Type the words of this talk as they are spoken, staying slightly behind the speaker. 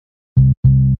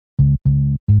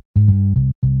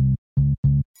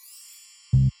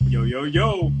yo,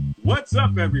 yo. What's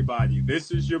up, everybody?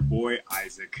 This is your boy,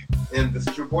 Isaac. And this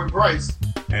is your boy, Bryce.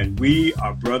 And we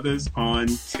are Brothers on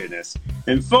Tennis.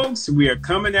 And folks, we are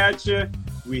coming at you.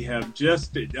 We have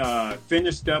just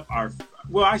finished up our,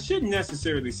 well, I shouldn't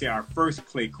necessarily say our first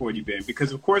clay court event,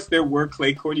 because of course there were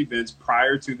clay court events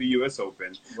prior to the U.S.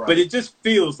 Open. Right. But it just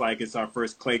feels like it's our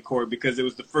first clay court because it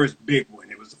was the first big one.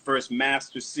 It was the first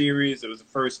Master Series. It was the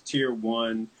first Tier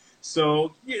 1.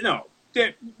 So, you know,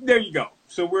 there you go.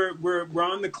 So we're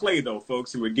on the clay, though,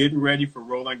 folks, and we're getting ready for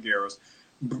Roland Garros.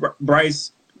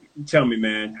 Bryce, tell me,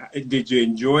 man, did you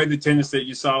enjoy the tennis that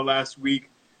you saw last week?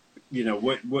 You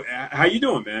know, how you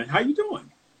doing, man? How you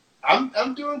doing?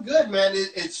 I'm doing good, man.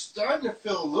 It's starting to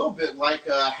feel a little bit like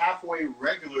a halfway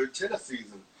regular tennis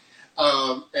season.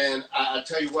 And I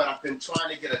tell you what, I've been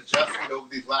trying to get adjusted over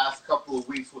these last couple of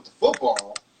weeks with the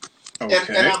football.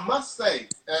 Okay. And I must say,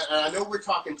 and I know we're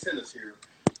talking tennis here,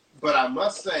 but I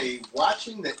must say,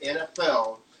 watching the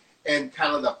NFL and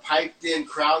kind of the piped-in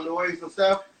crowd noise and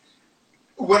stuff,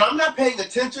 when I'm not paying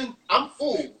attention, I'm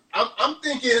fooled. I'm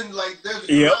thinking, like, there's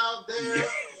a crowd there,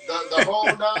 the whole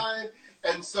nine.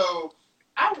 And so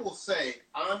I will say,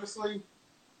 honestly,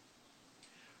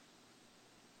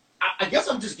 I guess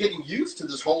I'm just getting used to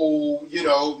this whole, you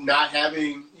know, not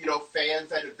having, you know,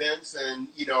 fans at events and,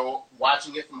 you know,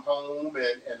 watching it from home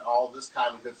and all this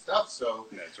kind of good stuff. So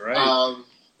that's right.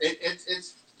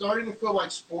 It's starting to feel like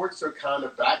sports are kind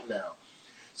of back now.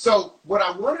 So what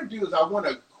I want to do is I want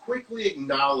to quickly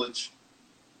acknowledge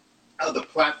the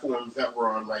platforms that we're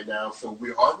on right now. So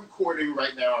we are recording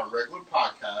right now our regular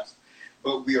podcast,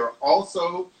 but we are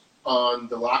also on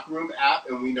the Locker Room app,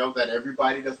 and we know that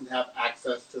everybody doesn't have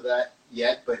access to that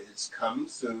yet, but it's coming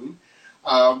soon.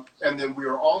 And then we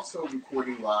are also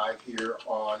recording live here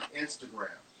on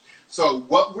Instagram. So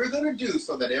what we're going to do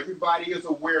so that everybody is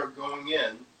aware of going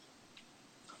in,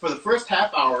 for the first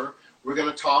half hour, we're going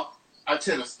to talk our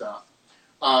tennis stuff.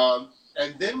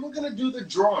 And then we're going to do the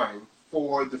drawing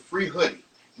for the free hoodie.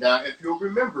 Now, if you'll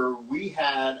remember, we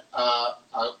had, I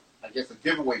guess, a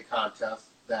giveaway contest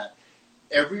that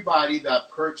everybody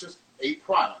that purchased a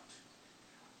product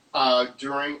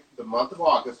during the month of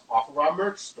August off of our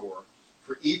merch store,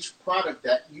 for each product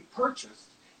that you purchased,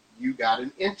 you got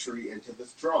an entry into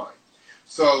this drawing.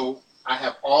 So I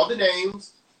have all the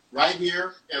names right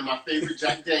here in my favorite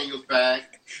Jack Daniels bag.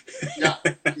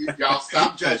 Y'all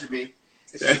stop judging me.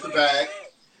 It's just a bag.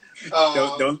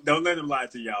 Don't let him lie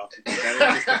to y'all. That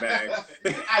ain't just a bag.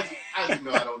 I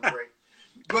know I don't drink.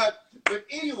 But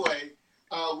anyway,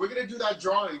 we're going to do that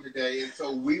drawing today, and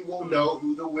so we will know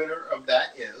who the winner of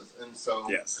that is. And so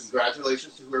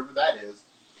Congratulations to whoever that is.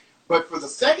 But for the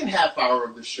second half hour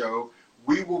of the show,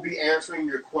 we will be answering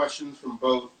your questions from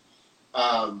both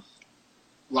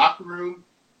Locker Room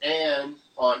and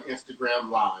on Instagram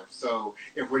Live. So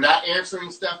if we're not answering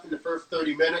stuff in the first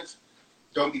 30 minutes,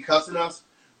 don't be cussing us.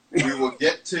 We will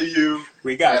get to you.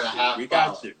 We got you.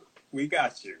 We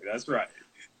got you. That's right.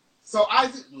 So,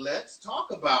 Isaac, let's talk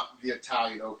about the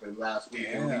Italian Open last week.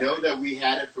 And we know that we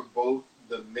had it for both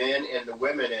the men and the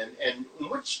women. And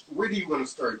where do you want to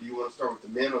start? Do you want to start with the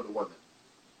men or the women?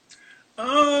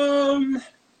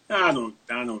 I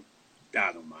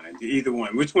don't mind. Either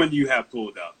one. Which one do you have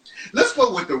pulled up? Let's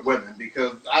go with the women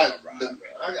because I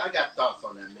got thoughts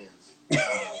on that men's. He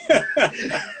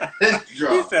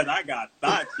said, I got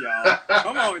thoughts, y'all.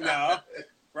 Come on now.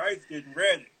 Bryce getting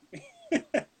ready.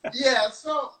 Yeah,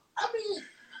 so, I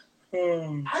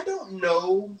mean, I don't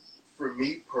know for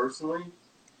me personally.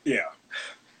 Yeah.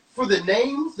 For the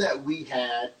names that we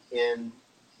had in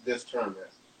this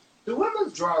tournament, the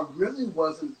women's draw really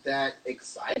wasn't that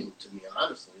exciting to me,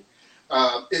 honestly.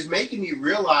 It's making me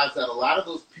realize that a lot of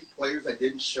those players that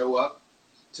didn't show up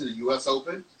to the U.S.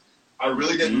 Open, I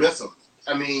really didn't miss them.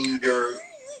 I mean,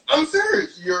 I'm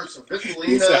serious. Your Svitolina.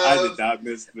 You said I did not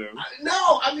miss them.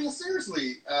 No, I mean,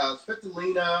 seriously.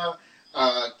 Svitolina,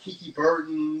 Kiki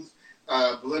Bertens,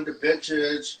 Belinda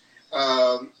Bencic.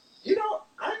 You know,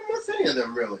 I didn't miss any of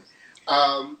them, really.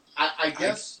 I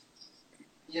guess,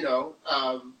 you know,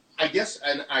 I guess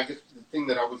the thing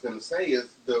that I was going to say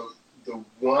is the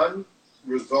one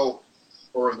result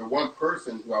or the one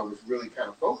person who I was really kind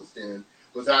of focused in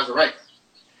was Azarenka.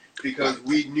 Because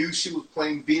we knew she was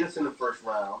playing Venus in the first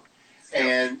round.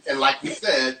 And like we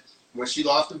said, when she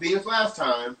lost to Venus last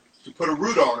time, she put a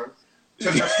root on her,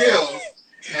 took her skills.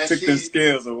 And took the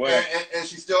skills away. And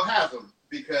she still has them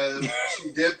because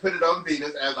she did put it on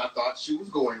Venus, as I thought she was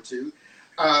going to.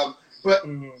 But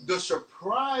the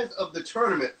surprise of the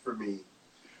tournament for me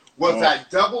was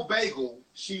that double bagel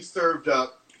she served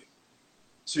up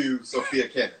to Sofia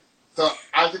Kenin. So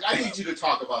I need you to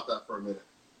talk about that for a minute.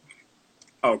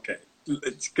 Okay.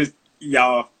 Because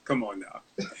Y'all, come on now.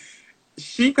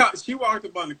 She walked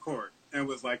up on the court and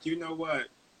was like, you know what,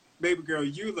 baby girl,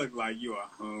 you look like you are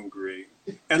hungry,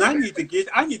 and I need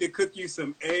to cook you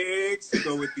some eggs to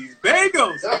go with these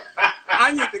bagels.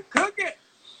 I need to cook it.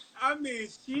 I mean,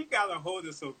 she got a hold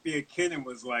of Sophia Kenin and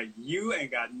was like, you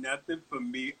ain't got nothing for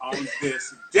me on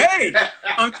this day.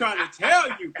 I'm trying to tell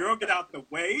you, girl, get out the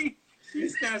way. She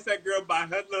snatched that girl by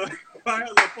her little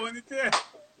ponytail.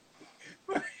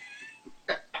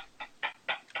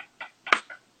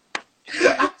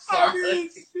 I mean,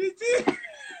 she did.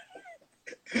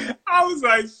 I was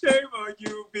like, shame on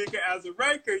you, Vika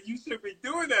Azarenka. You shouldn't be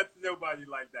doing that to nobody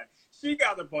like that. She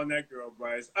got up on that girl,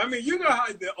 Bryce. I mean, you know how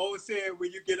the old saying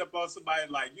when you get up on somebody,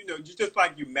 like, you know, you just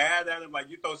like you mad at them, like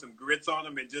you throw some grits on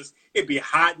them and just, it be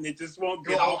hot and it just won't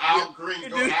get off. Al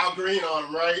Green on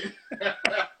them, right?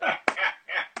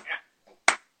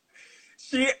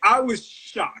 I was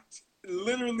shocked,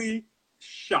 literally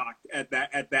shocked at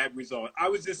that result. I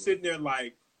was just sitting there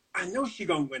like, I know she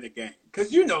gonna win a game,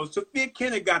 because you know Sophia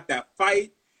Kenin got that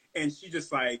fight, and she just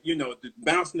like, you know,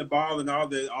 bouncing the ball and all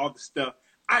the stuff.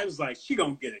 I was like, she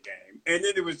gonna get a game, and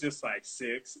then it was just like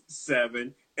 6,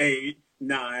 7, 8,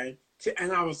 9, 10,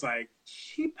 and I was like,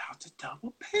 she about to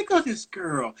double peg on this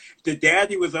girl. The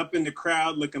daddy was up in the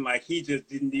crowd looking like he just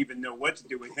didn't even know what to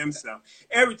do with himself.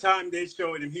 Every time they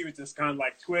showed him, he was just kind of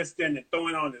like twisting and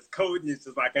throwing on his coat, and it's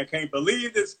just like, I can't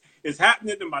believe this is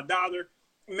happening to my daughter.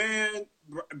 Man,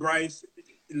 Bryce,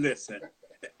 listen,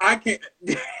 I can't.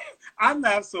 I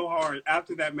laughed so hard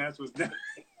after that match was done.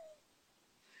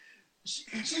 She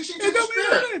took her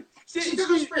spirit. She took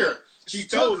her spirit. She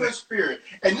took her spirit.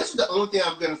 And this is the only thing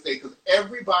I'm going to say, because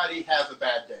everybody has a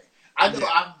bad day. I know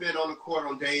I've been on the court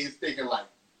on days thinking like,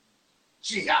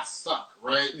 gee, I suck,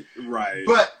 right? Right.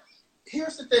 But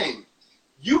here's the thing.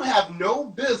 You have no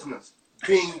business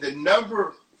being the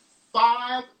number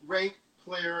 5 ranked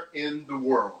player in the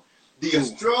world, the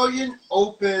Australian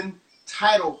Open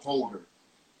title holder,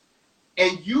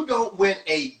 and you don't win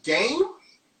a game?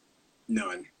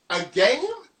 None. A game?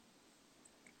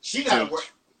 She got to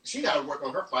work. She got to work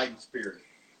on her fighting spirit.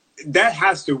 That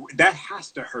has to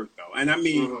hurt though, and I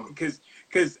mean, because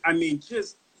I mean,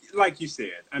 just like you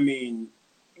said, I mean,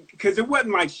 because it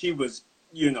wasn't like she was,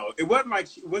 you know, it wasn't like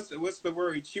what's the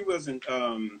word? She wasn't,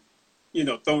 you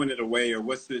know, throwing it away, or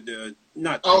what's the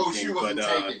not? Oh, she wasn't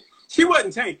tanking. She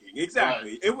wasn't tanking,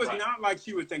 exactly. Right. It was not like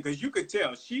she was tanking, because you could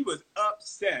tell she was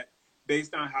upset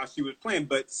based on how she was playing.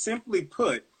 But simply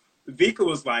put, Vika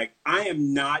was like, I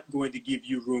am not going to give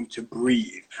you room to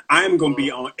breathe. I am going to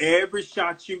be on every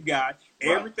shot you got.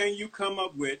 Everything you come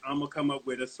up with, I'm going to come up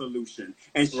with a solution.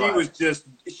 And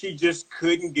she just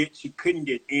couldn't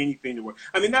get anything to work.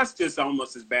 I mean, that's just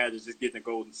almost as bad as just getting a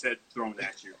golden set thrown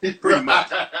at you, pretty much.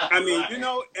 I mean, you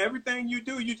know, everything you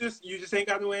do, you just ain't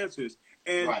got no answers.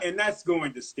 And that's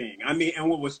going to sting. I mean, and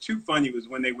what was too funny was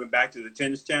when they went back to the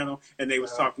Tennis Channel and they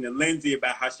was talking to Lindsay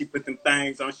about how she put them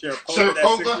things on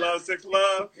Sharapova, that 6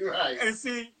 Love. Right. And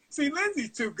see,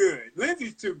 Lindsay's too good.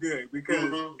 Lindsay's too good,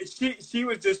 because she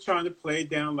was just trying to play it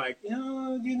down like,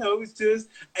 you know, it's just.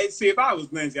 And see, if I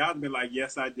was Lindsay, I'd be like,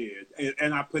 yes, I did,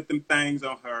 and I put them things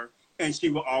on her, and she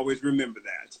will always remember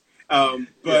that.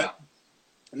 But.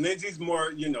 Lindsay's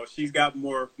more, you know, she's got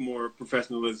more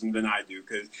professionalism than I do,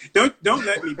 because don't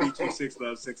let me beat you 6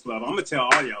 Love. I'm gonna tell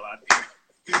all y'all out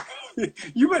there.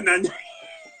 you better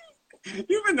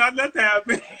not let that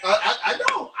happen. I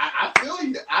know. I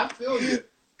feel you.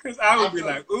 Because I would be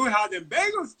like, ooh, how them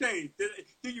bagels taste.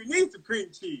 Do you need some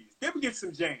cream cheese? Let me get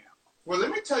some jam. Well, let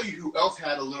me tell you who else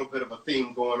had a little bit of a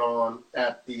theme going on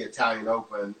at the Italian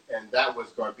Open, and that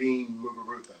was Garbiñe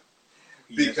Muguruza.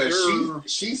 Because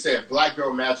she said black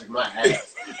girl magic my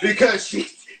ass, because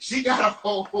she got a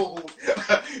hold of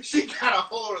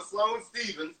Sloane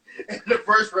Stephens in the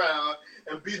first round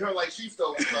and beat her like she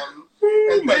stole something.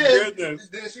 And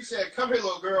then she said, "Come here,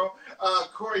 little girl,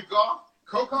 Corey Goff,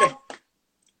 Coco."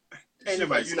 Ain't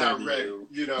nobody you're not ready.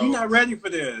 You know, you're not ready for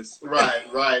this.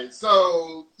 Right.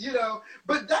 So, you know,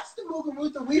 but that's the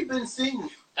Muguruza we've been seeing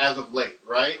as of late,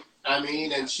 right? I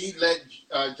mean, and she let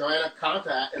Joanna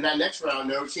Konta in that next round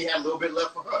know she had a little bit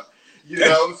left for her, you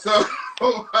know. So,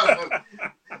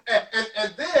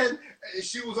 and then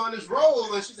she was on this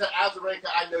roll, and she said,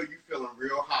 Azarenka, I know you're feeling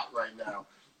real hot right now,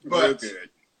 real good.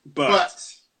 But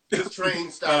this train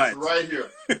stops right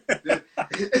here.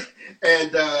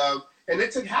 And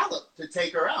it took Halep to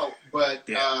take her out. But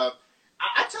I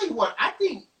tell you what, I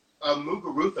think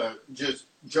Muguruza, just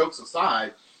jokes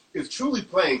aside, is truly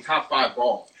playing top 5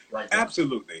 ball. right now.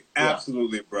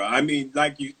 Absolutely, bro. I mean,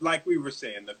 like we were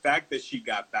saying, the fact that she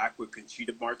got back with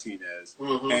Conchita Martinez,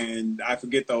 and I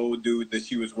forget the old dude that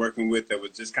she was working with that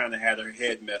was just kind of had her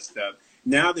head messed up.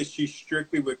 Now that she's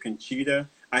strictly with Conchita,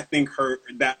 I think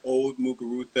that old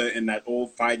Muguruza and that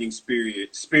old fighting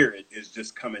spirit is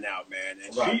just coming out, man.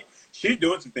 And she's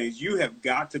doing some things. You have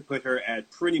got to put her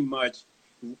at pretty much,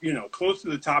 close to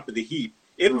the top of the heap,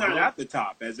 if not at the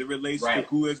top, as it relates to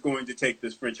who is going to take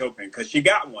this French Open, because she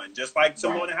got one, just like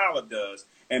Simona Halep does,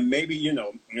 and maybe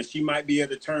and she might be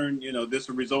able to turn this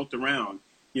result around,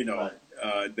 the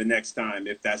next time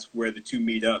if that's where the two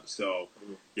meet up. So,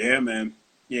 yeah, man,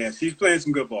 yeah, she's playing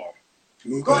some good ball.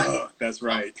 That's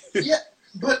right. Yeah,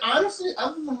 but honestly,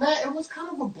 other than that, it was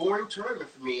kind of a boring tournament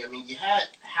for me. I mean, you had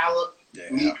Halep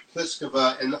meet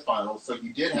Pliskova in the finals, so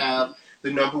you did have the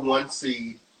number 1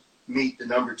 seed meet the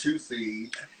number 2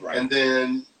 seed, and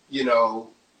then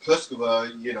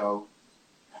Pliskova,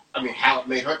 I mean, Halep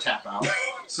made her tap out.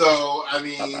 So I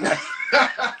mean,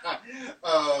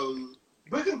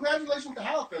 but congratulations to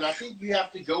Halep, and I think you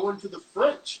have to go into the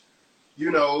French,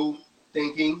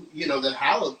 thinking that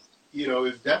Halep,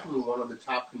 is definitely one of the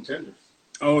top contenders.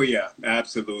 Oh, yeah,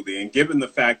 absolutely. And given the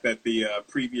fact that the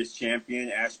previous champion,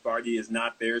 Ash Barty, is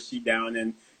not there, she down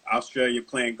in Australia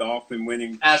playing golf and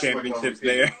winning championships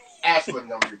there. Ash wasn't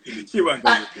going to repeat. She wasn't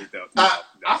going to repeat, though.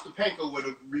 Ostapenko would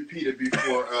have repeated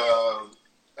before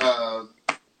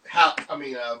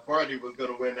Barty was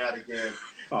going to win that again.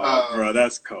 Oh, bro,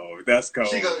 that's cold. That's cold.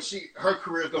 Her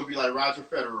career is going to be like Roger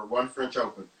Federer, one French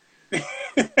Open.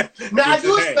 Now I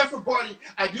do expect for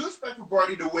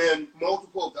Barty to win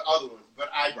multiple of the other ones, but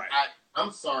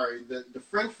I'm sorry, the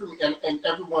French for me and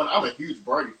everyone. I'm a huge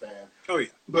Barty fan. Oh yeah,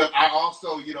 but I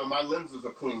also my lenses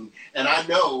are clean, and I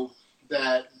know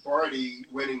that Barty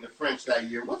winning the French that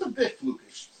year was a bit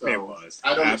flukish. So it was.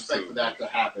 I don't expect for that to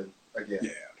happen again.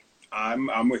 Yeah,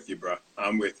 I'm with you, bro.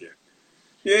 I'm with you.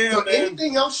 Yeah. So man.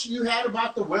 Anything else you had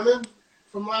about the women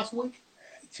from last week?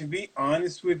 To be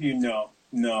honest with you, no.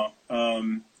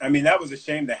 I mean, that was a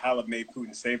shame that Halep made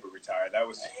Putin Saber retire. That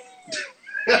was.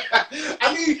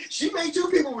 I mean, she made 2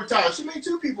 people retire. She made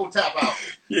 2 people tap out.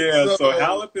 Yeah, so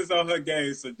Halep is on her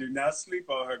game, so do not sleep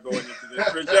on her going into this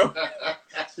French Open.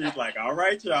 She's like, all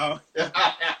right, y'all.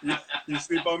 You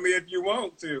sleep on me if you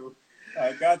want to.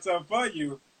 I got something for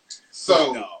you.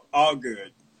 So, no, all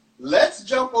good. Let's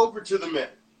jump over to the men.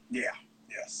 Yeah,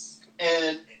 yes.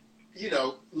 And,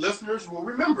 listeners will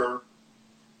remember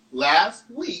last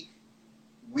week,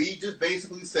 we just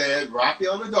basically said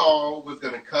Rafael Nadal was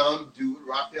going to come do what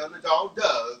Rafael Nadal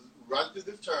does, run through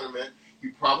this tournament. He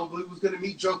probably was going to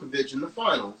meet Djokovic in the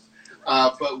finals.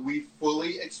 But we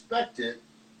fully expected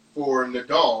for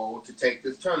Nadal to take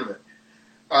this tournament.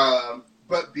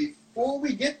 But before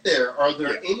we get there, are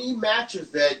there any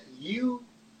matches that you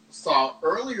saw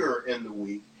earlier in the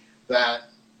week that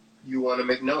you want to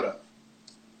make note of?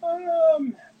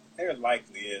 There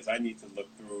likely is. I need to look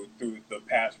through the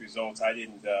past results. I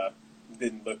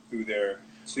didn't look through there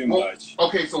too much.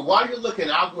 Okay, so while you're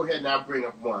looking, I'll go ahead and I'll bring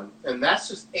up one, and that's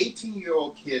this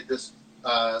 18-year-old kid, this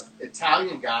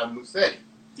Italian guy, Musetti.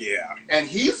 Yeah. And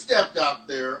he stepped out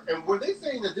there, and were they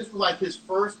saying that this was like his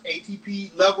first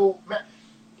ATP level match?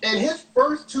 And his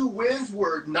first 2 wins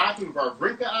were knocking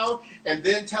Wawrinka out and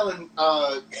then telling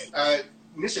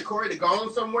Nishikori to go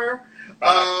on somewhere.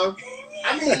 I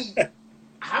mean,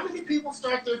 how many people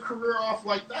start their career off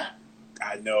like that?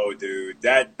 I know, dude.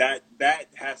 That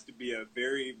has to be a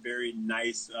very, very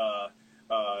nice,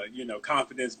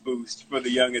 confidence boost for the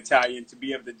young Italian to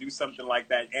be able to do something like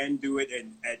that and do it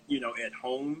at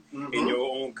home in your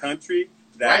own country.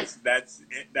 That's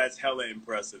hella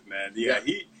impressive, man. Yeah.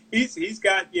 He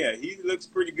looks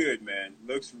pretty good, man.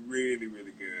 Looks really,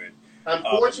 really good.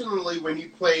 Unfortunately, when he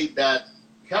played that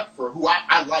Koepfer, who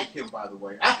I like him, by the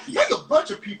way. There's a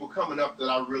bunch of people coming up that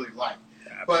I really like.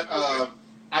 Absolutely. But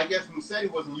I guess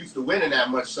Musetti wasn't used to winning that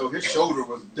much, so his shoulder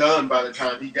was done by the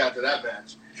time he got to that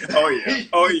match. Oh,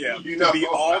 yeah.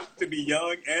 To be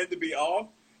young and to be off,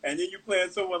 and then you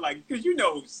playing someone like, because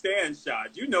Stan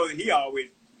shot, that he always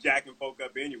jacking folk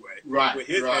up anyway with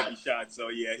his heavy shots. So,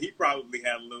 yeah, he probably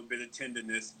had a little bit of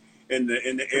tenderness in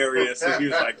the area, so he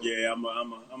was like, yeah, I'm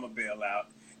a bail out.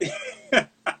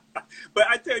 But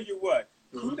I tell you what,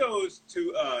 kudos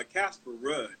to Casper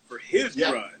Ruud for his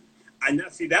run. I know.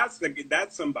 See, that's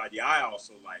somebody I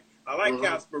also like. I like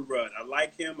Casper Ruud. I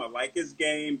like him. I like his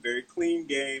game. Very clean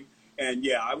game. And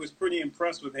yeah, I was pretty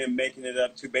impressed with him making it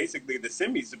up to basically the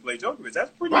semis to play Djokovic.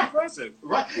 That's pretty impressive.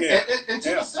 Right. Yeah. And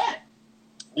took a set.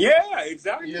 Yeah,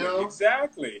 exactly.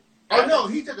 Exactly. Oh no,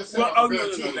 he took a set.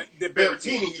 Berrettini.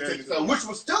 Berrettini, he took a set, which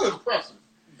was still impressive.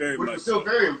 Very which much was still so.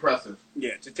 very impressive.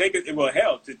 Yeah, to take it, well,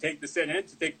 hell, to take the set and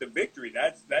to take the victory,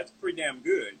 that's pretty damn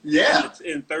good. Yeah. And it's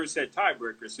in third set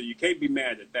tiebreaker, so you can't be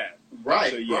mad at that. Right,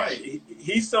 So yeah, right.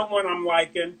 he's someone I'm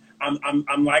liking.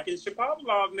 I'm liking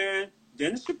Shapovalov, man.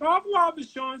 Denis Shapovalov is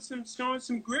showing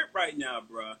some grit right now,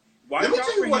 bro. Watch Let me out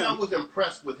tell you for what him. I was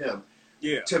impressed with him.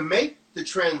 Yeah, To make the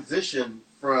transition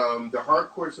from the hard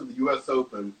courts of the U.S.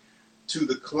 Open to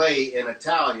the clay in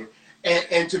Italian,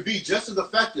 and to be just as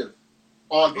effective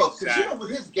on both. Because, exactly. with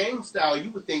his game style,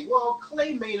 you would think, well,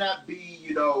 clay may not be,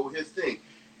 his thing.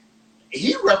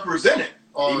 He represented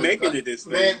on He making it his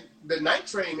thing. Man, the night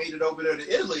train made it over there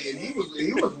to Italy, and he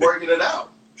was working it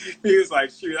out. He was like,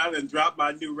 shoot, I done dropped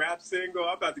my new rap single.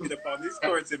 I'm about to get up on these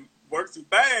courts and work some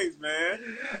things,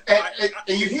 man.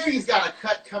 And you hear he's got a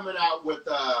cut coming out with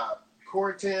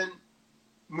Corentin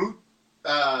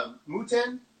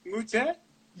Mouton? Moutet?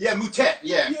 Yeah, Moutet.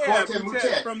 Yeah, Corentin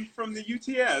Moutet Moutet. from the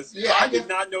UTS. Yeah, I did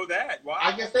not know that. Wow.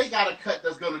 I guess they got a cut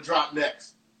that's going to drop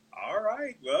next. All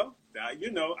right. Well,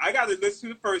 I got to listen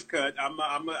to the first cut. I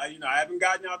haven't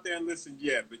gotten out there and listened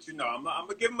yet, but I'm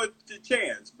gonna give them a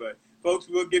chance. But folks,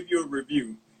 we'll give you a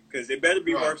review because it better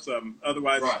be worth something.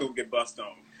 Otherwise, it's gonna get bust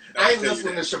on. I ain't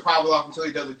listening to Shapovalov until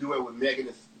he does a duet with Megan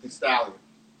Thee Stallion.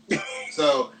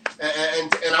 So,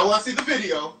 and I want to see the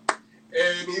video.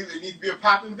 And it needs to be a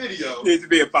popping video. Needs to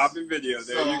be a popping video.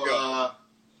 There you go.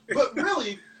 But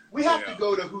really, we have to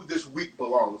go to who this week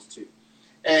belongs to.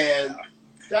 And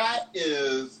that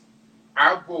is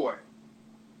our boy,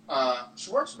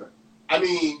 Schwartzman.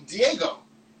 Diego.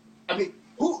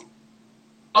 Who?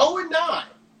 0-9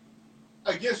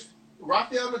 against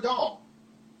Rafael Nadal.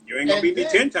 You ain't going to beat me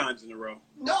 10 times in a row.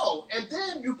 No. And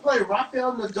then you play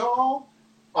Rafael Nadal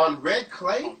on red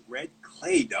clay. On red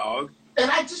clay, dog. And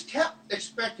I just kept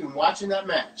expecting, watching that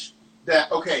match,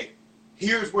 that, okay,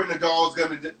 here's where Nadal's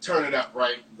going to turn it up,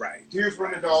 right? Right. Here's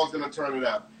where Nadal's going to turn it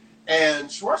up. And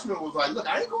Schwartzman was like, look,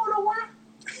 I ain't going nowhere.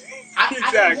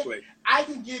 Exactly. I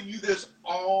can give you this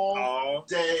all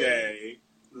day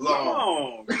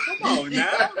long. Come on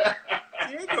now.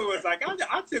 Diego was like,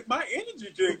 I took my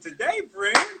energy drink today,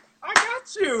 friend. I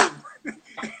got you.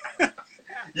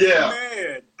 Yeah.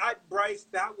 Man, Bryce,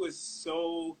 that was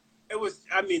so... that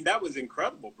was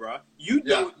incredible, bro. You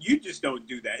just don't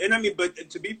do that. And but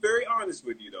to be very honest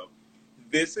with you, though,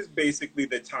 this is basically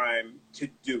the time to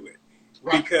do it.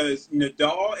 Right. Because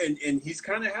Nadal, and he's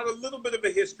kind of had a little bit of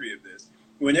a history of this.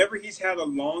 Whenever he's had a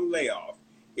long layoff,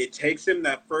 it takes him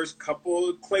that first couple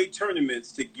of clay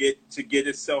tournaments to get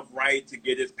himself right, to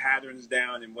get his patterns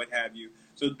down and what have you.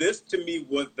 So this, to me,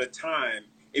 was the time.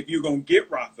 If you're going to get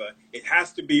Rafa, it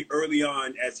has to be early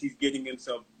on as he's getting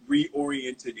himself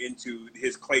reoriented into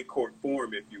his clay court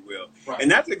form, if you will. Right.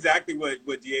 And that's exactly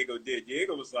what Diego did.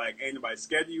 Diego was like, ain't nobody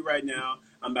scared of you right now.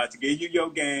 I'm about to give you your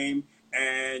game,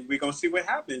 and we're going to see what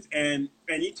happens. And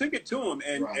he took it to him,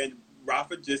 and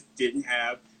Rafa just didn't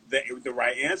have the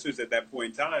right answers at that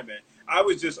point in time. And I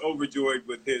was just overjoyed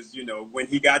with his, when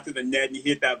he got to the net and he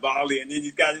hit that volley, and then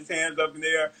he's got his hands up in the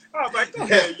air. I was like, go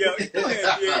ahead, Diego.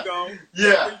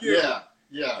 Yeah.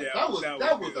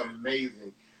 That was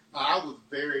amazing. I was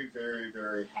very, very,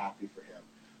 very happy for him.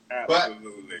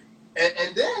 Absolutely. But,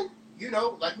 and then,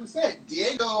 like we said,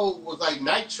 Diego was like,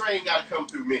 night train got to come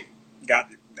through me.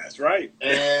 Got it. That's right.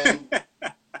 And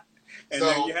so,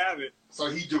 there you have it. So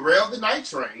he derailed the night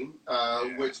train,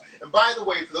 which, and by the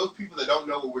way, for those people that don't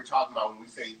know what we're talking about when we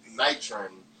say night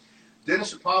train,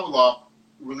 Denis Shapovalov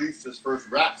released his first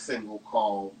rap single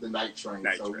called The Night Train.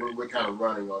 We're kind of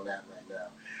running on that right now.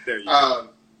 There you go.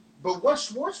 But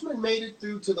once Schwartzman made it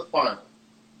through to the final,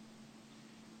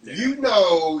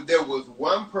 there was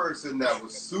one person that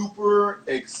was super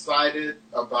excited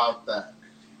about that.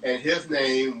 And his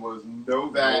name was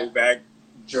Novak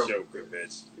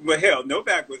Djokovic. Well, hell,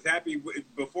 Novak was happy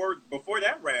before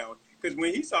that round because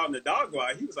when he saw Nadal go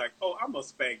out, he was like, "Oh, I'm gonna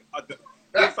spank."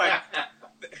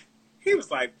 He was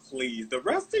like, "Please, the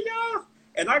rest of y'all."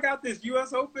 And I got this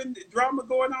U.S. Open drama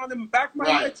going on in the back of my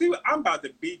head, too. I'm about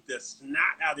to beat the snot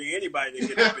out of anybody that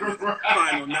gets up in this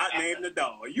final not named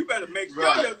Nadal. You better make sure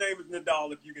your name is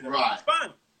Nadal if you get up in this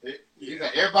final.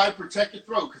 Everybody protect your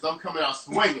throat because I'm coming out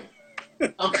swinging.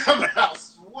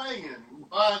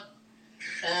 What?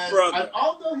 And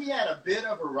although he had a bit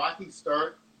of a rocky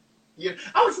start,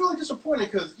 I was really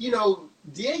disappointed because,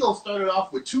 Diego started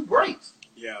off with 2 breaks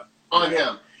on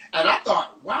him. And I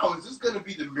thought, wow, is this going to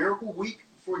be the miracle week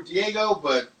for Diego?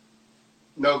 But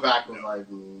Novak was like,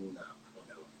 no.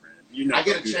 I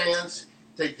get a chance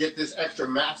to get this extra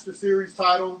Master Series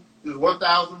title, this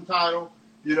 1,000 title,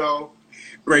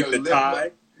 Break the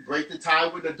tie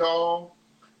with Nadal.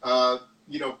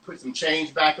 put some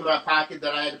change back in my pocket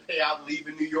that I had to pay out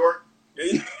leaving New York.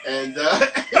 And,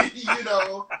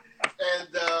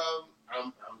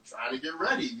 I'm trying to get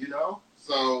ready,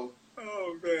 so.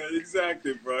 Oh, man,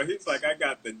 exactly, bro. He's like, I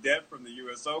got the debt from the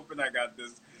U.S. Open. I got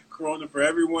this Corona for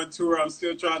Everyone tour I'm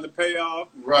still trying to pay off.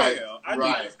 Right. Hell, I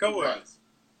need this coins.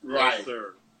 Right. Yes,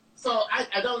 sir. So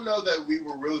I don't know that we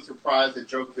were really surprised that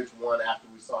Djokovic won after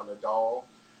we saw Nadal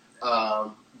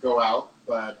go out,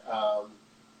 but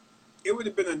it would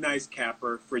have been a nice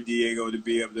capper for Diego to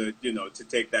be able to, to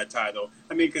take that title.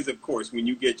 I mean, because, of course, when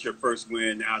you get your first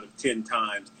win out of 10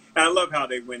 times, and I love how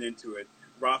they went into it.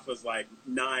 Rafa's like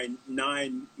nine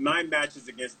matches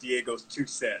against Diego's 2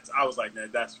 sets. I was like, nah,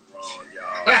 that's wrong,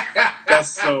 y'all. That's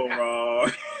so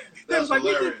wrong. That's like,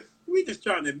 hilarious. we just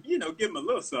trying to, give him a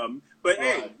little something. But,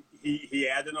 hey, he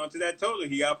added on to that total.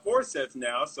 He got 4 sets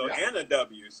now, and a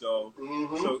W. So,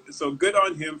 so good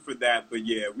on him for that. But,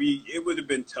 yeah, it would have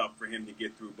been tough for him to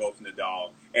get through both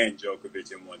Nadal and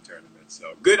Djokovic in one tournament.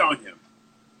 So, good on him.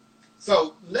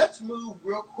 So, let's move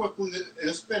real quickly.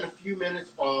 Let's spend a few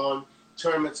minutes on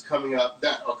tournaments coming up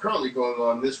that are currently going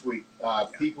on this week.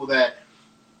 People that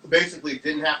basically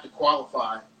didn't have to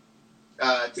qualify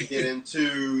to get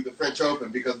into the French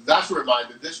Open, because that's a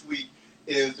reminder. This week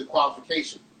is the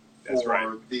qualification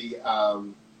for the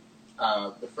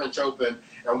French Open,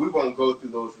 and we won't go through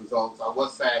those results. I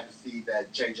was sad to see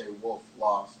that J.J. Wolf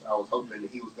lost. I was hoping that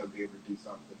he was going to be able to do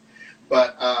something,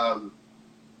 but.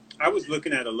 I was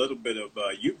looking at a little bit of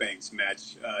Eubanks'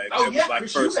 match.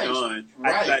 Chris first Eubanks. on.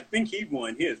 Right. I think he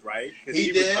won his, right?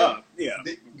 He did. Was up. Yeah.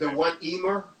 The one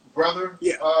Emer brother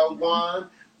won.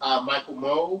 Michael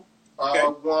Moe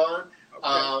won.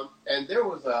 Okay. And there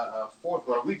was a fourth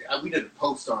one. We did a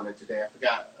post on it today. I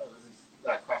forgot.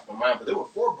 That crossed my mind. But there were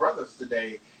 4 brothers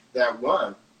today that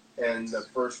won in the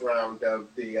first round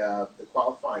of the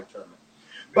qualifying tournament.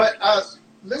 But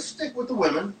let's stick with the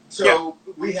women. So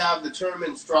we have the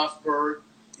tournament in Strasbourg,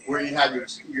 where you have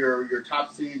your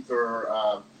top seeds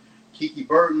are Kiki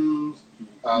Bertens,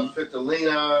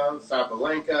 Svitolina,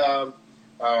 Sabalenka,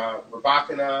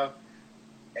 Rybakina,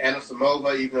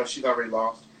 Anisimova, even though she's already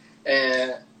lost,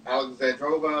 and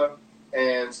Alexandrova,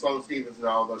 and Sloane Stevenson,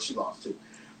 although she lost too.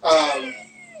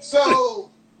 So,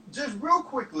 just real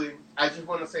quickly, I just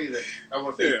want to say this. I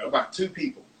want to say about 2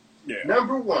 people. Yeah.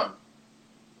 Number 1.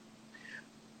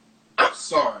 I'm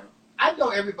sorry. I know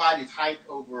everybody's hyped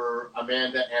over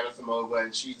Amanda Anisimova,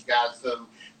 and she's got some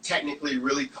technically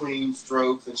really clean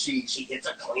strokes, and she hits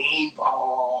a clean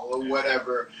ball or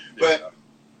whatever. But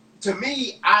to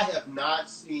me, I have not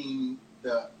seen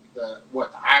the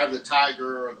eye of the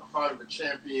tiger or the heart of a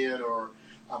champion, or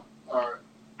I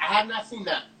have not seen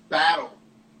that battle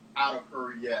out of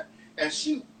her yet. And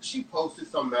she posted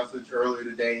some message earlier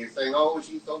today saying, "Oh,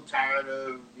 she's so tired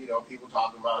of people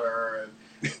talking about her and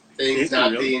things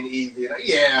not being easy,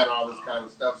 and all this kind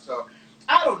of stuff." So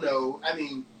I don't know. I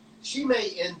mean, she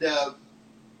may end up.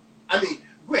 I mean,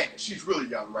 granted, she's really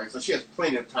young, right? So she has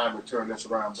plenty of time to turn this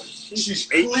around. But she's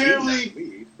 18, clearly, I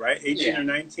believe, right? 18 or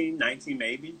 19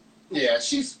 maybe. Yeah,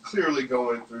 she's clearly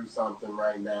going through something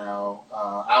right now.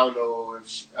 I don't know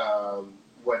if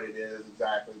what it is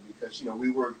exactly, because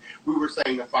we were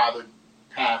saying the father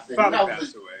passed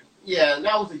away. Yeah, and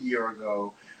that was a year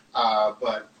ago.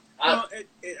 But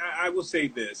I will say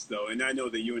this though, and I know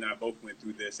that you and I both went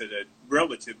through this at a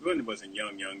relative. When it wasn't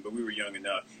young, but we were young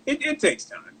enough. It takes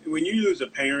time. When you lose a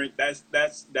parent, that's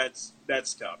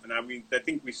tough. And I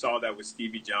think we saw that with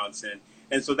Stevie Johnson,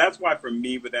 and so that's why for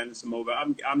me with Anisimova,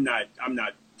 I'm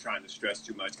not trying to stress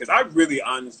too much, because I really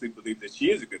honestly believe that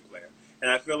she is a good player. And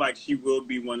I feel like she will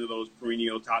be one of those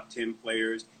perennial top 10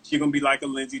 players. She's going to be like a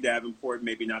Lindsay Davenport,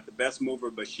 maybe not the best mover,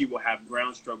 but she will have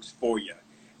ground strokes for you.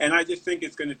 And I just think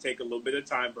it's going to take a little bit of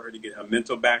time for her to get her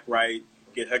mental back right,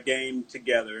 get her game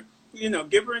together.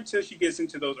 Give her until she gets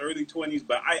into those early 20s.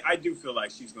 But I do feel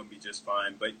like she's going to be just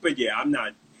fine. But yeah, I'm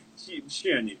not. She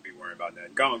doesn't need to be worried about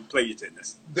that. Go and play your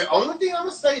tennis. The only thing I'm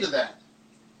going to say to that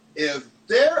is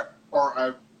there are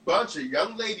a bunch of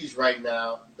young ladies right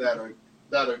now that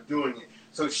are doing it.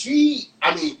 So she's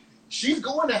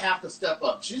going to have to step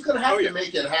up. She's going to have to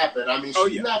make it happen. I mean,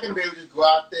 she's not going to be able to just go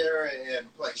out there and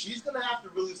play. She's going to have to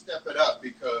really step it up,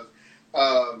 because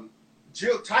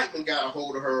Jill Teichmann got a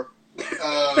hold of her.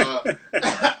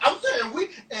 I'm saying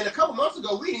and a couple months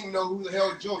ago, we didn't even know who the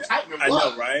hell Jill Teichmann was. I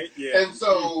know, right? Yeah. And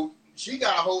so she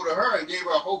got a hold of her and gave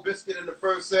her a whole biscuit in the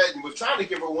first set and was trying to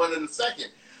give her one in the second.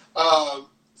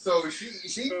 So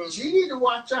she need to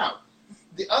watch out.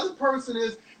 The other person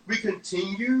is, we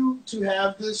continue to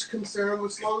have this concern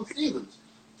with Sloane Stephens.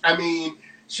 I mean,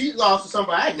 she lost to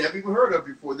somebody I'd never even heard of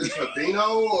before. This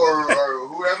Habino or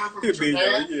whoever from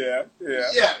Japan. Yeah.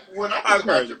 When I think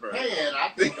about Japan, I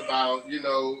think about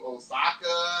Osaka,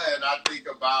 and I think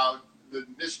about the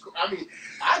Nishiko. I mean,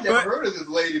 I'd never heard of this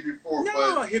lady before.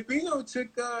 No, but Hibino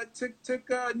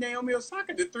took Naomi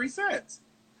Osaka to 3 sets.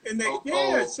 And they,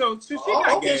 so she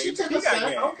got game. She took a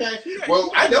set. Okay.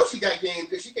 I know she got game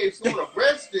because she gave someone a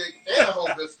breadstick and a whole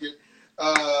biscuit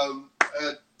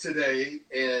today.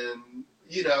 And,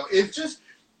 it's just,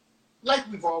 like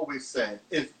we've always said,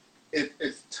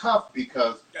 it's tough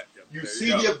because you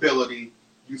see the ability,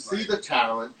 you see the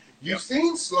talent, you've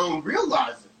seen Sloane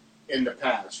realize it in the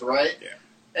past, right? Yeah.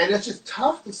 And it's just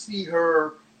tough to see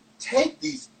her take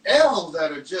these L's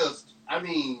that are just, I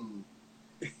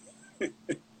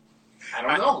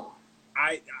don't know.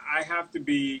 I have to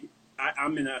be,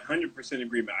 I'm in 100%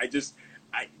 agreement.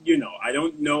 I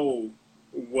don't know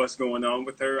what's going on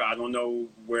with her. I don't know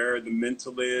where the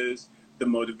mental is, the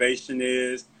motivation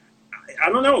is. I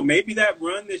don't know. Maybe that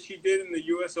run that she did in the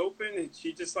U.S. Open, and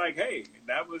she just like, hey,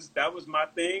 that was my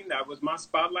thing. That was my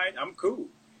spotlight. I'm cool.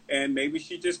 And maybe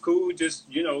she just cool, just,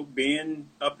 being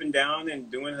up and down and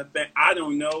doing her thing. I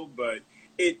don't know, but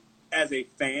as a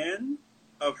fan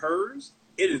of hers,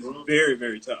 it is very,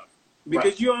 very tough.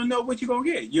 Because you don't know what you're going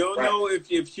to get. You don't know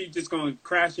if she's just going to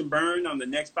crash and burn on the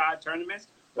next 5 tournaments,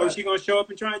 or if she's going to show up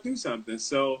and try and do something.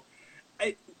 So,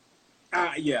 I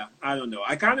don't know.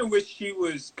 I kind of wish she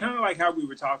was kind of like how we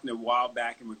were talking a while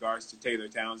back in regards to Taylor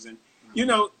Townsend.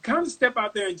 Kind of step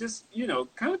out there and just,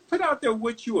 kind of put out there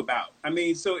what you about. I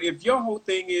mean, so if your whole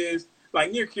thing is,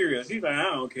 like, Near Curious, he's like, I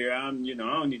don't care. I don't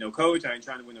need no coach. I ain't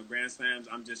trying to win no Grand Slams.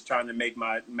 I'm just trying to make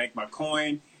my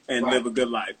coin and live a good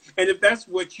life. And if that's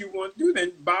what you want to do,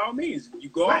 then by all means, you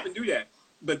go off and do that.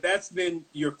 But then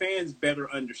your fans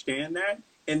better understand that.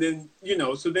 And then,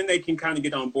 so then they can kind of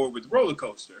get on board with the roller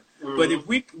coaster. But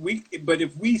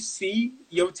if we see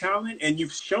your talent and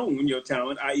you've shown your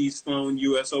talent, i.e. Sloane,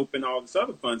 U.S. Open, all this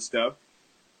other fun stuff,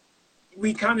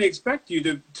 we kind of expect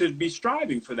you to be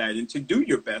striving for that and to do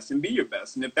your best and be your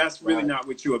best. And if that's really not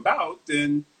what you're about,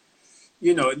 then,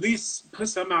 at least put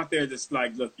something out there that's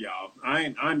like, look, y'all,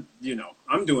 I'm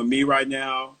doing me right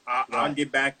now. I'll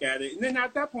get back at it. And then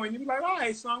at that point, you'll be like, all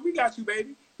right, Sloane, we got you,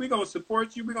 baby. We're going to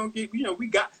support you. We're going to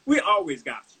get, we always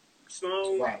got you.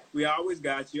 Sloane, we always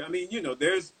got you. I mean,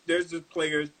 there's the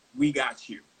players, we got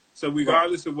you. So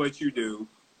regardless of what you do,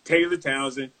 Taylor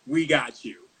Townsend, we got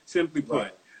you, simply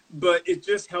put. But it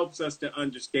just helps us to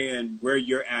understand where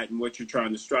you're at and what you're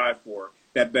trying to strive for.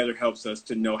 That better helps us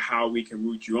to know how we can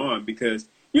root you on because,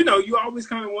 you always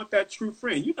kind of want that true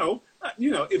friend.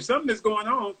 If something is going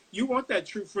on, you want that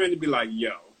true friend to be like,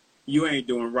 yo, you ain't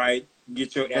doing right.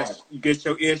 Get your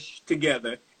ish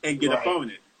together and get up on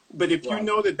it. But if you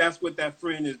know that that's what that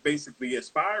friend is basically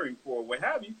aspiring for, what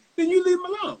have you, then you leave them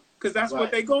alone because that's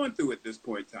what they're going through at this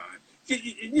point in time.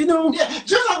 Yeah,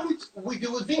 just like we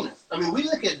do with Venus. I mean, we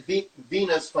look at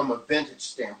Venus from a vintage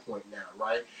standpoint now,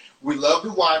 right? We love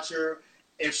to watch her.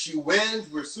 If she wins,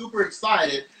 we're super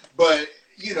excited. But,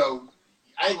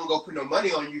 I ain't going to go put no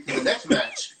money on you for the next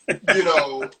match. I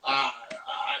know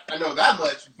that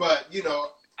much. But,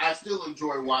 I still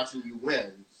enjoy watching you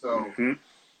win. So,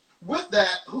 with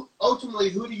that, ultimately,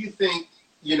 who do you think,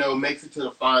 makes it to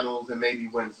the finals and maybe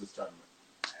wins this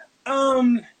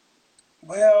tournament?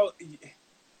 Well,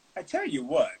 I tell you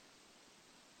what,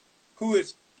 who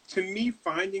is, to me,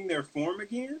 finding their form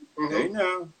again, they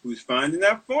know who's finding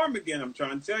that form again. I'm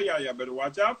trying to tell y'all better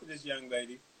watch out for this young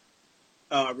lady,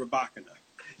 Rybakina.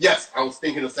 Yes, I was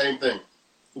thinking the same thing.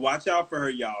 Watch out for her,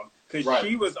 y'all, because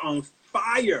she was on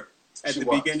fire at the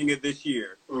beginning of this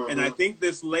year. And I think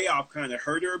this layoff kind of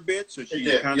hurt her a bit, so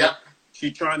she's kind of...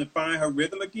 She's trying to find her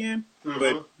rhythm again,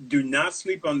 but do not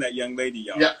sleep on that young lady,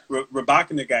 y'all.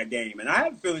 Rybakina got game, and I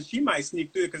have a feeling she might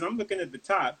sneak through it because I'm looking at the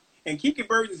top, and Kiki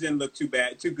Bertens didn't look too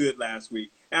good last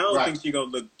week. And I don't think she's going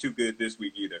to look too good this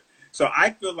week either. So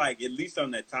I feel like, at least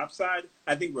on that top side,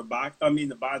 I think the bottom, I'm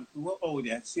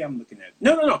looking at it.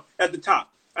 No, at the top.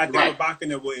 I think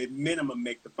Rybakina will at minimum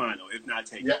make the final, if not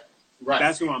take it. Right.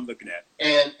 That's who I'm looking at.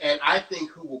 And I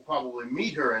think who will probably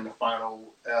meet her in the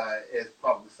final is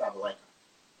probably Sabalenka.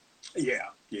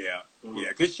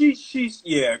 Because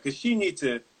she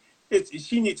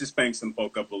needs to spank some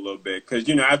folk up a little bit. Because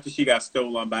after she got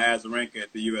stolen by Azarenka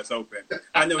at the U.S. Open,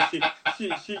 I know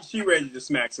she ready to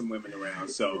smack some women around.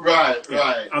 So right.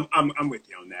 I'm with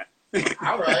you on that.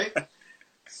 All right.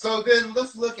 So then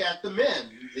let's look at the men,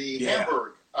 the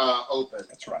Hamburg Open.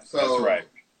 That's right. So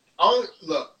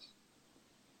look.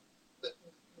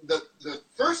 The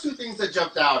first two things that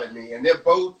jumped out at me, and they're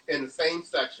both in the same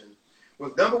section,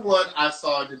 was number one, I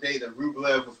saw today that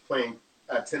Rublev was playing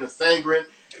Tennis Sangren,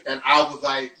 and I was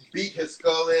like, beat his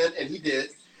skull in, and he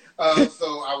did.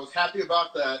 So I was happy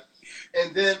about that.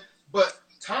 And then, but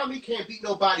Tommy Can't Beat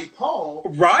Nobody Paul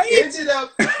ended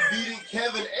up beating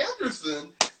Kevin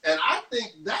Anderson, and I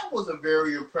think that was a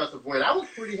very impressive win. I was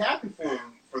pretty happy for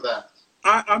him for that.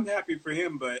 I'm happy for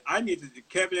him, but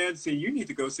Kevin Anderson, you need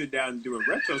to go sit down and do a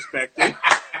retrospective.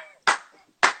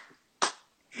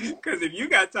 Because if you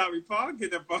got Tommy Paul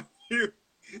getting up on you,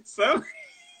 so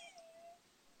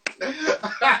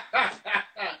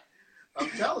I'm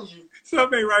telling you,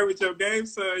 something ain't right with your game,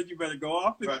 son. You better go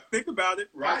off and think about it.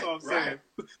 That's all I'm saying.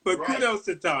 But kudos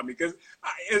to Tommy, because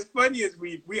as funny as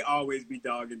we always be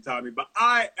dogging Tommy, but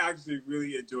I actually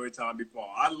really enjoy Tommy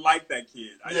Paul. I like that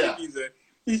kid. I think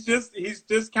he's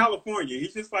just California.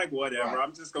 He's just like, whatever.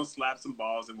 I'm just gonna slap some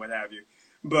balls and what have you.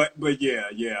 But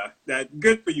yeah, that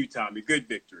good for you, Tommy. Good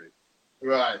victory.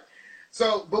 Right.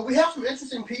 So, but we have some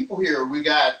interesting people here. We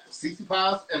got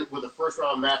Tsitsipas and with a first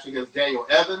round match against Daniel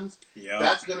Evans. Yeah,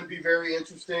 that's going to be very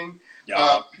interesting.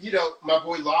 Yeah. My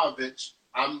boy Lajovic,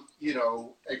 I'm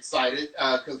excited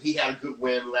because he had a good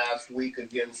win last week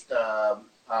against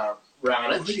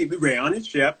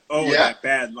Raonic, yep. That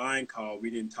bad line call. We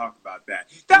didn't talk about that.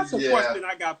 That's a question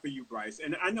I got for you, Bryce.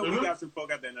 And I know we got some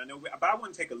folk out there, and but I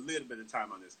want to take a little bit of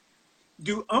time on this.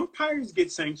 Do umpires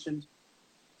get sanctioned?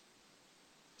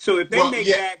 So if they make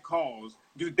bad calls,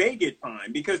 do they get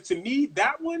fined? Because to me,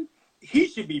 that one, he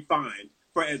should be fined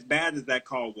for as bad as that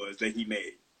call was that he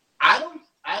made. I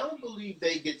don't believe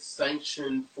they get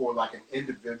sanctioned for like an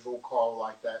individual call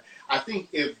like that. I think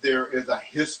if there is a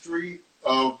history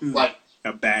of like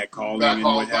a bad call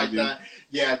calls like that,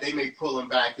 they may pull him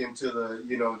back into the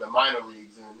the minor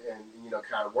leagues and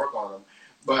kind of work on them.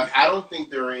 But I don't think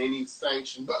there are any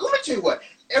sanctions. But let me tell you what,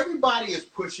 everybody is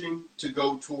pushing to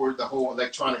go toward the whole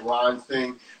electronic line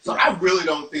thing. So I really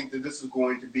don't think that this is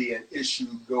going to be an issue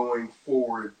going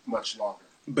forward much longer.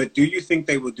 But do you think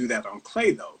they will do that on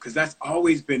clay, though? Because that's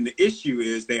always been the issue,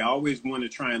 is they always want to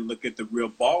try and look at the real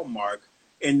ball mark.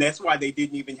 And that's why they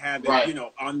didn't even have it,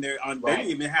 on there. They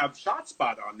didn't even have Shot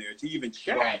Spot on there to even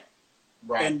check.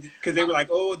 Right. And because they were like,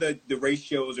 the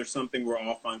ratios or something were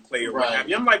off on clay or what have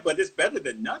you. I'm like, but it's better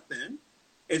than nothing,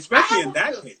 especially in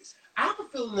that case. I have a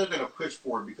feeling they're going to push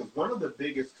for it because one of the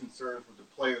biggest concerns with the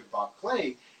players about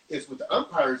clay is with the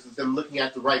umpires is them looking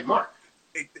at the right mark.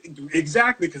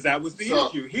 Exactly, because that was the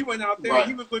issue. He went out there,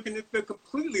 he was looking at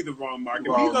completely the wrong mark. And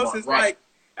Milos is like,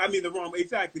 the wrong,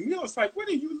 exactly. Milos like, what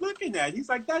are you looking at? He's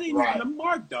like, that ain't even a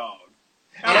mark, dog.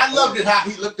 And I loved it how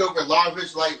he looked over at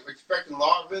Lajovic, like expecting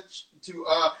Lajovic to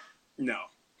No.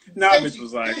 Lajovic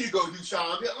was like, there you go,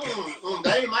 Duchamp.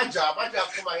 That ain't my job. My job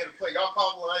is to come out here to play. Y'all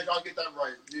call the lines, y'all get that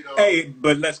right. Hey,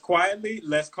 but let's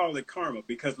call it karma,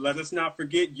 because let us not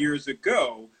forget years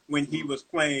ago when he was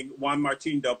playing Juan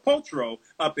Martín del Potro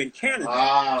up in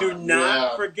Canada. Do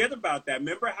not forget about that.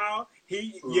 Remember how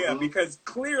because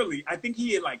clearly I think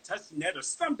he had like touched the net or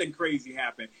something crazy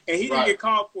happened, and he didn't get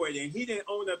called for it, and he didn't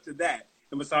own up to that.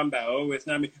 And was talking about, it's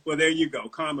not me. Well, there you go,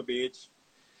 karma, bitch.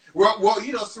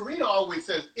 Well, Serena always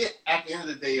says at the end of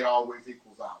the day, it always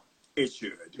equals out. It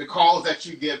should. The calls that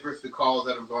you get versus the calls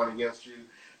that have gone against you.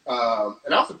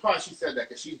 And I'm surprised she said that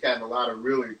because she's gotten a lot of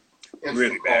really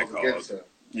bad calls against her.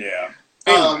 Yeah.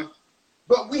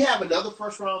 But we have another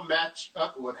first-round match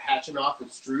up with Khachanov and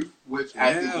Struff, which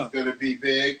I think is going to be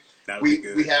big.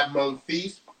 We have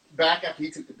Monfils back after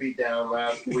he took the beat down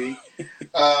last week.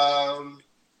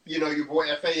 Your boy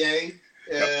FAA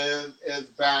is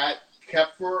back.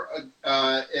 Kepfer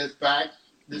is back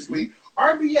this week.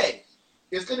 RBA,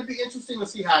 it's going to be interesting to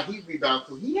see how he rebounds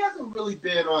because he hasn't really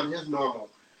been on his normal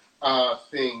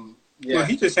thing yet. Well,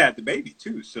 he just had the baby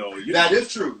too, so that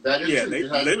is true. That is true.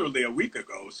 Yeah, literally a week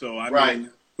ago. So I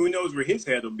mean, who knows where his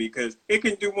head will be? Because it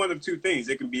can do one of two things.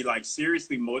 It can be like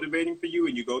seriously motivating for you,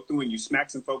 and you go through and you smack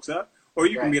some folks up, or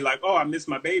you can be like, I missed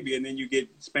my baby, and then you get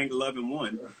spanked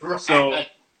 11-1. So.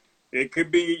 It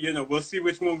could be, we'll see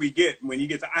which one we get when he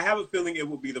gets. I have a feeling it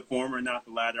will be the former, not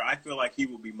the latter. I feel like he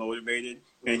will be motivated,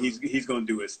 and he's going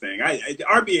to do his thing.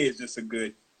 RBA is just a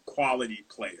good quality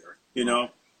player, Yeah.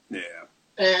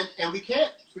 And we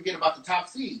can't forget about the top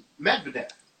seed, Medvedev.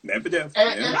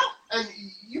 And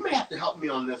you may have to help me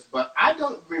on this, but I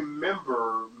don't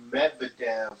remember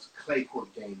Medvedev's clay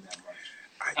court game that much.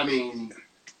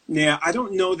 I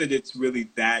don't know that it's really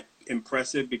that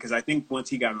impressive because I think once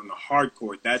he got on the hard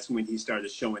court, that's when he started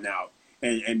showing out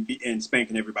and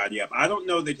spanking everybody up. I don't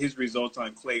know that his results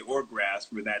on clay or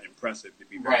grass were that impressive, to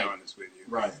be very honest with you.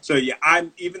 Right. So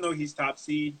even though he's top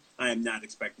seed, I am not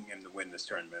expecting him to win this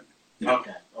tournament.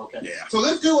 Okay. Yeah. So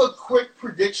let's do a quick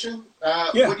prediction.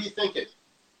 What are you thinking?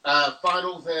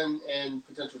 Finals and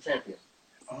potential champion.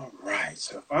 All right.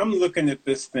 So if I'm looking at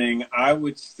this thing, I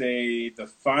would say the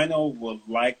final will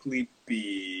likely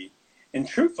be, and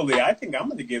truthfully, I think I'm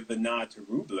going to give the nod to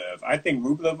Rublev. I think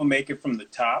Rublev will make it from the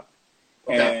top.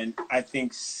 Okay. And I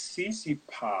think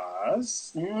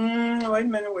Tsitsipas. Wait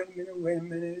a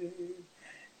minute.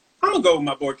 I'm gonna go with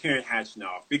my boy Karen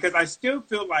Khachanov because I still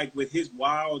feel like with his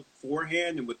wild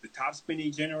forehand and with the topspin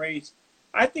he generates,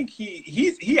 I think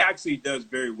he actually does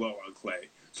very well on clay.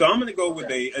 So I'm gonna go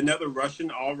with another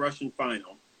all Russian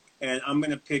final, and I'm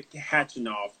gonna pick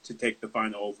Khachanov to take the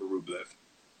final over Rublev.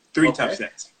 3 tough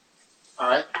sets. All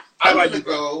right. I'm gonna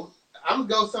go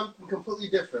something completely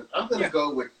different. I'm gonna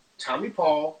go with Tommy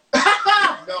Paul. No,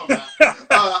 I'm not.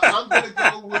 I'm gonna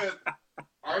go with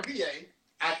RBA.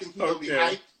 I think he'll be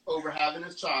hyped over having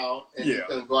his child, and he's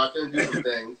going to go out there and do some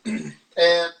things.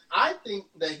 And I think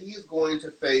that he's going to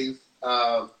face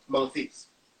Monfils.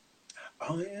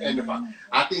 Oh, yeah. And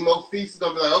I think Monfils is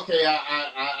going to be like, okay,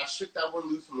 I shook that one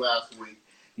loose from last week.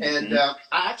 And I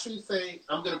actually say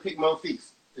I'm going to pick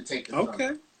Monfils to take this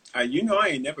Okay. I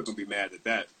ain't never going to be mad at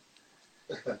that.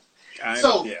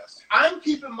 I'm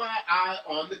keeping my eye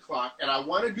on the clock, and I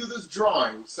want to do this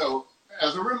drawing. So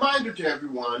as a reminder to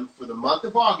everyone, for the month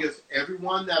of August,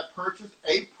 everyone that purchased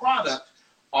a product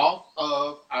off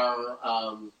of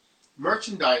our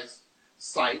merchandise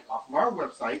site, off of our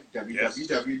website,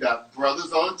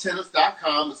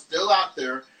 www.brothersontennis.com, is still out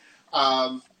there.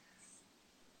 And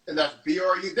that's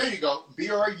BRU, there you go,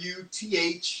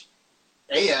 BRUTHAS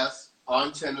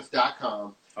on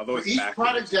tennis.com. For each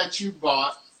product that you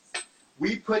bought,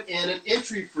 we put in an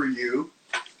entry for you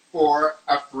for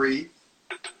a free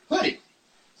hoodie.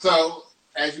 So,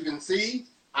 as you can see,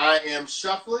 I am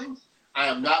shuffling. I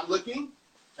am not looking.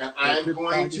 And I am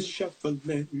going to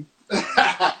shuffling.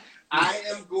 I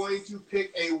am going to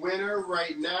pick a winner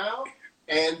right now.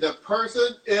 And the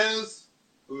person is,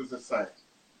 who's the site?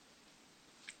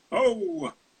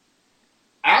 Oh,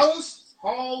 Alice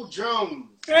Hall Jones.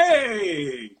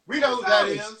 Hey! We know who that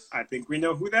is. I think we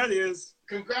know who that is.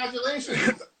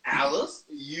 Congratulations, Alice.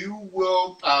 You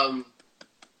will,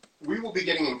 we will be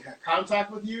getting in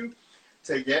contact with you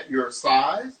to get your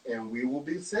size, and we will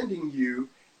be sending you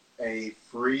a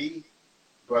free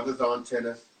Brothers on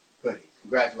Tennis hoodie.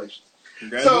 Congratulations.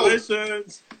 Congratulations. So,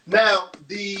 now,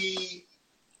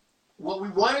 what we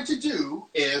wanted to do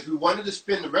is we wanted to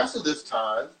spend the rest of this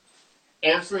time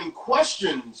answering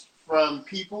questions from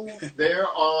people there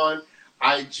on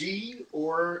IG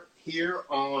or here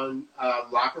on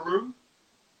Locker Room.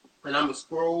 And I'm going to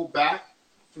scroll back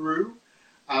through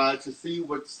to see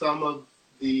what some of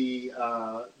the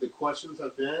questions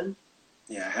have been.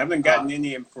 Yeah, I haven't gotten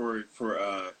any for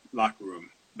Locker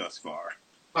Room thus far.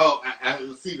 Oh, I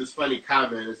see this funny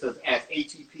comment. It says, as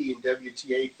ATP and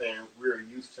WTA fans, we're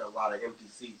used to a lot of empty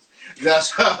seats.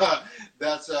 That's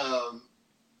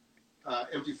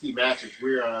MTC matches.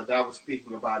 That was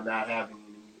speaking about not having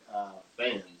any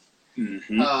fans.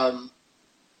 Mm-hmm.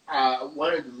 I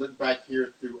wanted to look back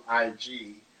here through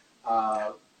IG.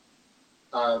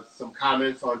 Some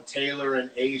comments on Taylor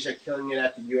and Asia killing it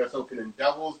at the U.S. Open in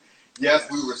doubles. Yes,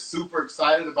 we were super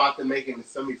excited about them making the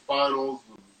semifinals.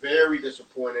 We're very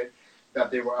disappointed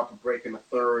that they were up a break in the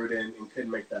third and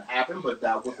couldn't make that happen, but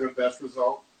that was their best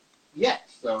result yet.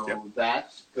 So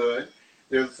that's good.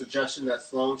 There's a suggestion that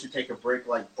Sloane should take a break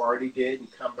like Barty did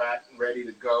and come back ready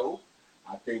to go.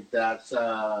 I think that's...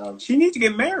 she needs to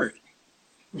get married.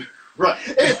 Right.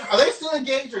 Are they still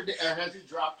engaged, or has he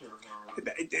dropped her?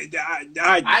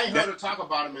 I ain't heard her talk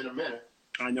about him in a minute.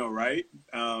 I know, right?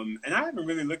 And I haven't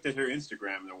really looked at her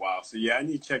Instagram in a while. So, yeah, I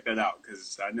need to check that out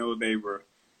because I know they were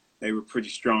pretty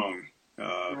strong.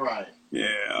 Right.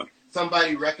 Yeah.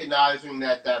 Somebody recognizing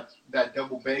that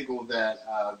double bagel that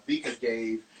Vika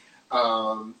gave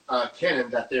Kenin,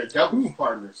 that they're doubles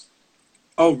partners.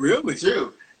 Oh, really?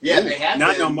 True. Yeah, they have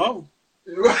not no more.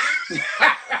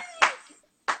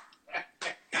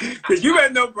 Because you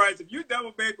better know, Bryce, if you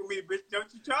double bagel me, bitch,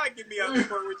 don't you try to get me out the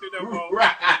court with you no more.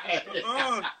 Right.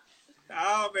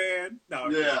 Oh, man. No,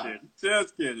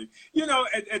 just kidding. You know,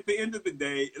 at the end of the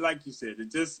day, like you said,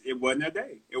 it wasn't a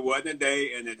day. It wasn't a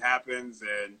day, and it happens,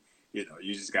 and, you know,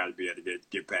 you just got to be able to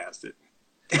get past it.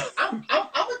 I'm going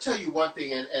to tell you one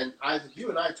thing, and Isaac, you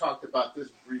and I talked about this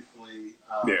briefly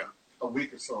a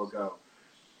week or so ago.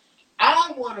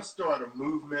 I want to start a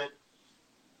movement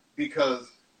because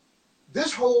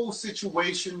this whole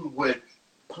situation with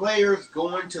players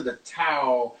going to the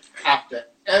towel after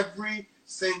every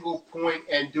single point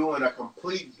and doing a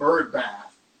complete bird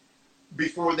bath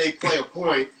before they play a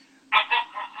point,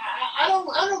 I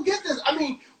don't get this. I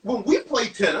mean, when we play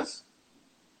tennis,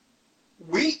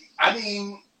 I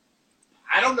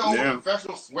I don't know if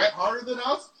professionals sweat harder than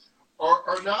us or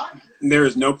not. There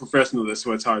is no professional that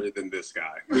sweats harder than this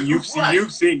guy. You've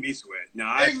seen me sweat. No,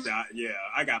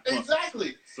 I got pumped.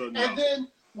 Exactly. So, no. And then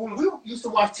when we used to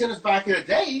watch tennis back in the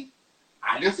day,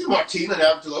 I didn't see Martina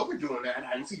Navratilova doing that.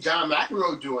 I didn't see John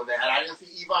McEnroe doing that. I didn't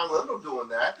see Ivan Lendl doing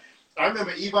that. I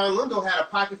remember Ivan Lendl had a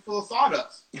pocket full of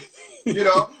sawdust,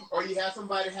 or you had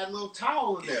somebody that had a little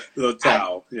towel in there. Little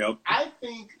towel, yep. I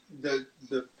think the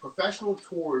professional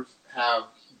tours have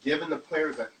given the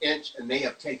players an inch and they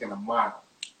have taken a mile.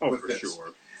 Oh, for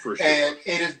sure. And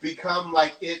it has become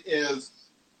like it is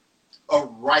a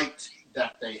right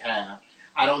that they have.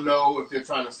 I don't know if they're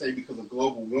trying to say because of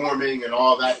global warming and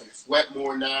all that, they sweat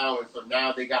more now, and so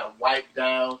now they got to wipe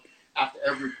down after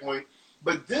every point.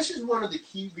 But this is one of the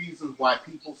key reasons why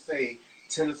people say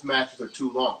tennis matches are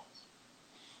too long.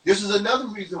 This is another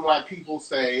reason why people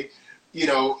say,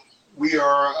 we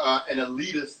are an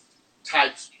elitist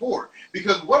type sport.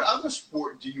 Because what other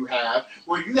sport do you have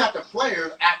where you have the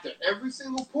players after every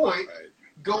single point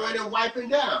going and wiping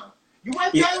down? You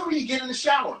wipe down when you get in the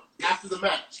shower after the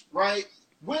match, right?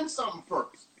 Win something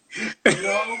first.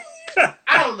 I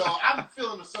don't know. I'm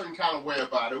feeling a certain kind of way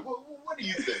about it. What do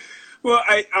you think? Well,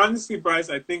 honestly, Bryce,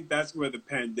 I think that's where the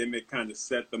pandemic kind of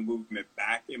set the movement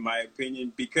back, in my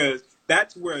opinion, because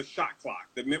that's where a shot clock,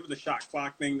 remember the shot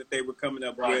clock thing that they were coming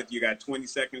up with? You got 20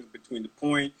 seconds between the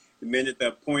point. The minute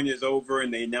the point is over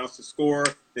and they announce the score,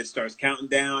 it starts counting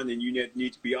down, and you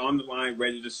need to be on the line,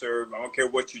 ready to serve. I don't care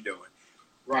what you're doing.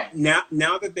 Right.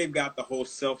 Now that they've got the whole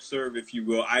self-serve, if you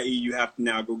will, i.e. you have to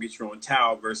now go get your own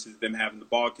towel versus them having the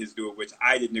ball kids do it, which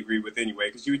I didn't agree with anyway,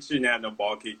 because you shouldn't have no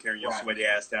ball kid carrying your sweaty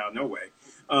ass towel, no way.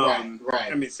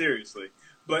 Right. I mean, seriously.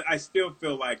 But I still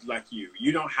feel like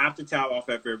you don't have to towel off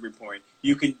after every point.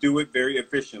 You can do it very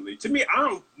efficiently. To me, I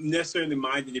don't necessarily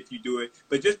mind it if you do it,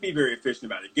 but just be very efficient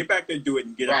about it. Get back there, do it,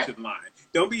 and get up to the line.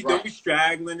 Don't be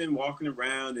straggling and walking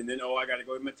around, and then I got to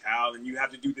go with my towel, and you have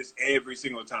to do this every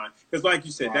single time. Because, like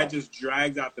you said, that just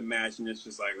drags out the match, and it's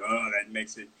just like, that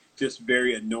makes it just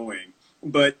very annoying.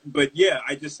 But yeah,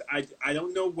 I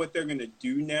don't know what they're gonna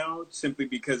do now, simply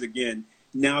because, again,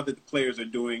 now that the players are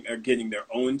getting their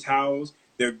own towels,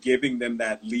 they're giving them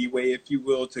that leeway, if you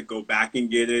will, to go back and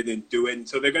get it and do it. And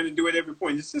so they're going to do it every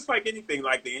point. It's just like anything,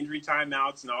 like the injury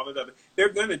timeouts and all that other. They're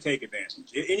going to take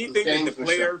advantage. Anything that the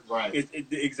player,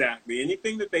 exactly,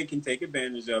 anything that they can take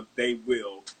advantage of, they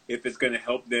will, if it's going to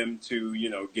help them to,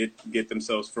 get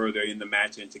themselves further in the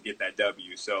match and to get that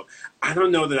W. So I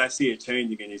don't know that I see it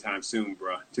changing anytime soon,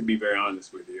 bro, to be very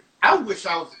honest with you. I wish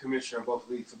I was the commissioner of both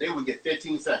leagues so they would get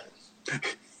 15 seconds.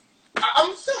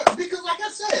 I'm serious, because like I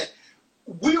said,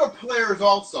 we are players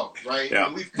also, right? Yeah.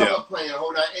 And we've come up playing a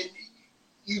whole lot. And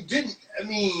you didn't,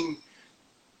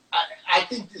 I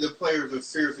think the players are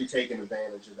seriously taking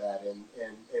advantage of that. And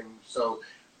so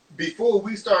before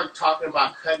we start talking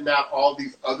about cutting out all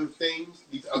these other things,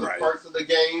 these other parts of the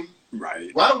game,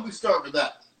 why don't we start with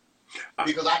that?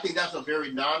 Because I think that's a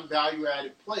very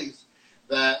non-value-added place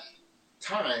that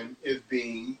time is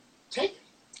being taken.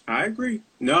 I agree.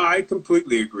 No, I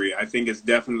completely agree. I think it's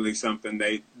definitely something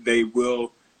they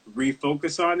will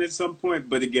refocus on at some point.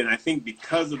 But again, I think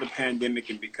because of the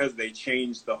pandemic and because they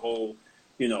changed the whole,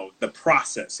 the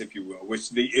process, if you will,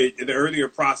 which the earlier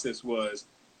process was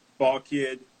ball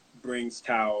kid brings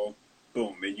towel,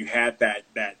 boom, and you had that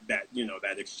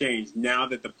exchange. Now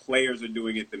that the players are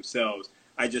doing it themselves,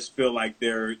 I just feel like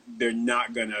they're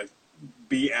not gonna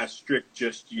be as strict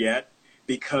just yet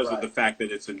because of the fact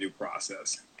that it's a new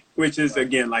process. Which is,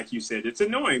 again, like you said, it's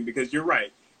annoying because you're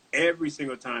right. Every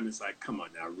single time it's like, come on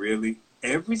now, really?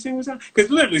 Every single time? Because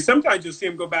literally, sometimes you'll see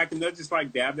them go back and they'll just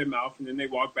like dab their mouth and then they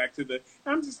walk back to the.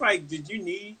 I'm just like, did you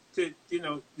need to,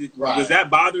 was that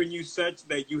bothering you such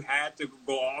that you had to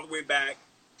go all the way back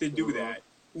to do that?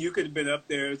 You could have been up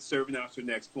there serving out your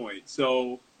next point.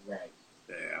 So, yeah,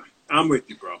 I'm with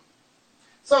you, bro.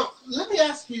 So let me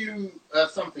ask you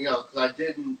something else because I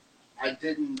didn't.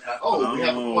 We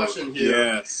have a question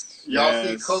here. Yes. Y'all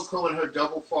see Coco and her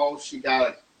double fall. She got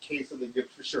a case of the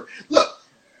gift for sure. Look,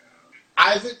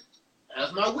 Isaac,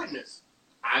 as my witness,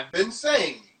 I've been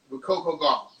saying with Coco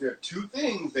Gauff, there are two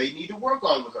things they need to work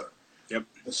on with her. Yep.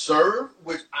 The serve,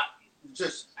 which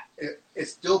it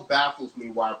still baffles me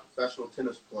why a professional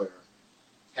tennis player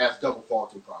has double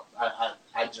faulting problems. I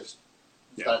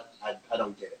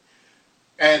don't get it.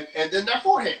 And then that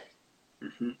forehand.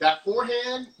 Mm-hmm. That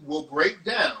forehand will break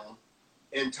down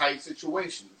in tight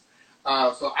situations.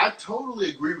 So I totally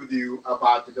agree with you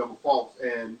about the double faults.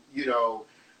 And,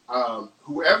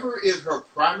 whoever is her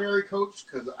primary coach,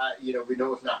 because, we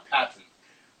know it's not Patrick,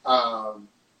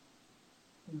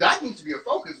 that needs to be a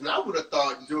focus. And I would have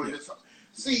thought doing this.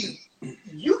 See,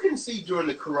 you can see during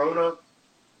the Corona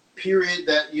period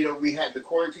that, we had the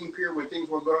quarantine period when things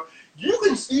were going on, you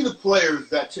can see the players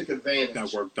that took advantage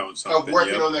that worked on something, of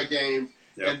working on their games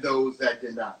Yep. and those that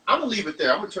did not. I'm going to leave it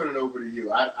there. I'm going to turn it over to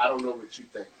you. I don't know what you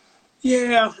think.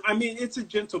 Yeah, I mean, it's a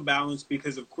gentle balance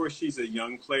because, of course, she's a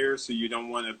young player, so you don't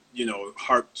want to,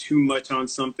 harp too much on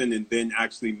something and then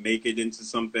actually make it into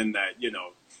something that,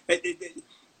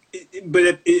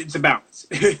 but it's a balance.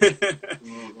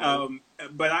 Mm-hmm.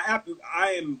 But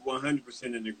I am 100%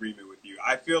 in agreement with you.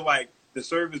 I feel like the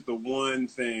serve is the one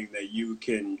thing that you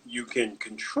can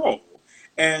control,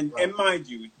 and mind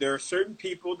you, there are certain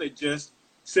people that just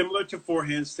similar to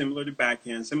forehand, similar to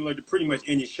backhand, similar to pretty much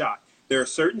any shot. There are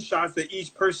certain shots that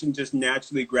each person just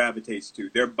naturally gravitates to.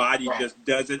 Their body just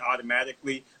does it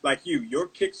automatically. Like your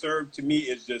kick serve to me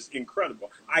is just incredible.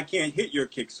 I can't hit your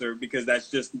kick serve because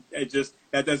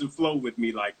that doesn't flow with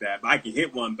me like that. I can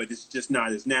hit one, but it's just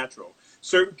not as natural.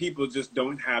 Certain people just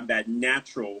don't have that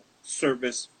natural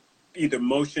service, either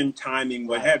motion, timing,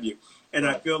 what have you. And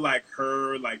I feel like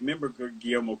remember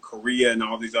Guillermo Correa and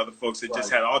all these other folks that just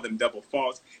had all them double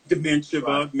faults.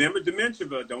 Dementieva, remember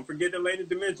Dementieva? Don't forget Elena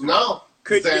Dementieva. No.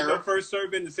 Couldn't get no first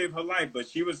serve in to save her life, but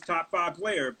she was top 5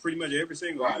 player pretty much every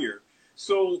single year.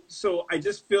 So I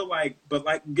just feel like, but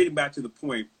getting back to the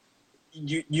point,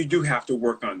 you do have to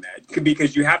work on that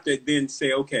because you have to then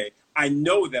say, okay, I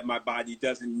know that my body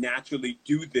doesn't naturally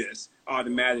do this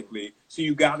automatically, so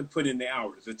you got to put in the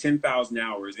hours, the 10,000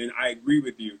 hours. And I agree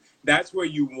with you. That's where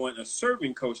you want a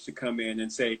serving coach to come in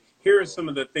and say, here are some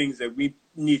of the things that we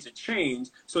need to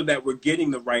change so that we're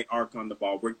getting the right arc on the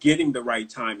ball. We're getting the right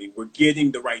timing. We're getting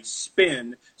the right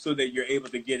spin so that you're able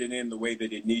to get it in the way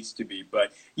that it needs to be.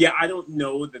 But, yeah, I don't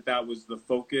know that was the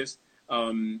focus.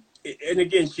 And,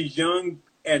 again, she's young,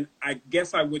 and I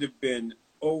guess I would have been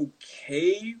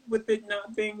okay with it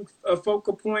not being a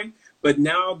focal point, but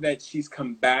now that she's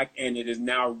come back and it is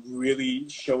now really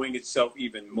showing itself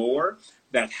even more,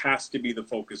 that has to be the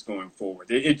focus going forward.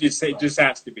 It just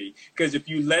has to be, because if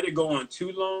you let it go on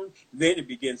too long, then it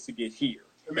begins to get here.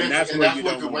 And that's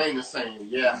what Dwayne is saying.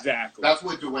 Yeah, exactly. That's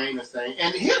what Dwayne is saying.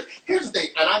 And here's the thing,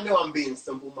 and I know I'm being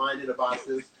simple-minded about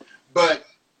this, but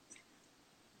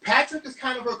Patrick is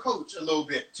kind of her coach a little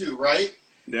bit too, right?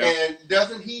 Yeah. And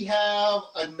doesn't he have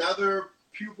another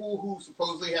pupil who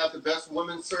supposedly has the best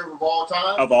women's serve of all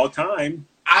time? Of all time.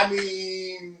 I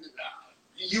mean,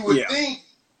 you would think,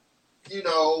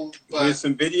 but... There's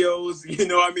some videos,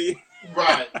 I mean?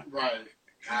 Right.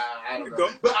 I don't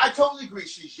know. But I totally agree.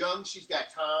 She's young. She's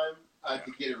got time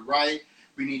to get it right.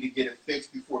 We need to get it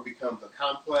fixed before it becomes a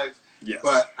complex. Yes.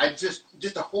 But just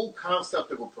the whole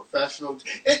concept of a professional...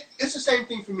 It's the same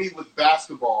thing for me with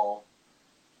basketball.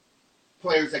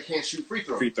 Players that can't shoot free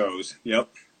throws. Free throws, yep.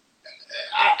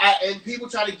 And people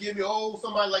try to give me,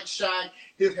 somebody like Shaq,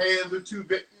 his hands are too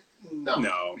big.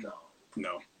 No.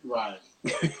 Right.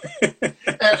 and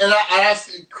I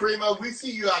asked Karima, we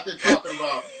see you out there talking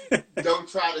about don't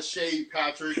try to shade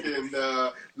Patrick and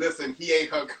listen, he ain't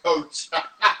her coach.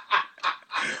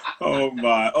 Oh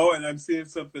my. Oh, and I'm seeing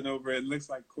something over. It looks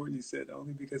like Courtney said,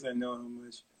 only because I know how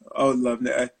much. Oh, love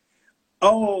that.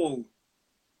 Oh.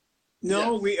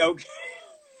 No, yes. Okay.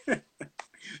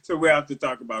 So we have to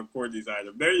talk about Courtney's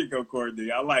item. There you go,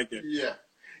 Courtney. I like it.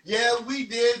 Yeah, we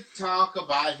did talk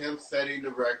about him setting the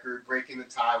record, breaking the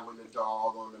tie with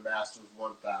Nadal on the Masters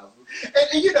 1000.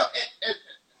 And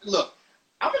look,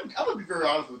 I'm gonna be very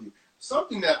honest with you.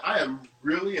 Something that I am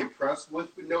really impressed with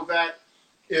Novak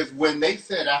is when they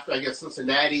said after, I guess,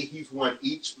 Cincinnati, he's won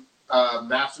each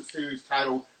Master Series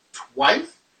title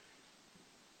twice.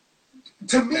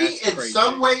 To me, in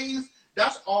some ways,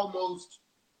 that's almost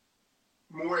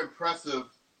more impressive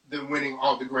than winning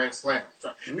all the Grand Slams.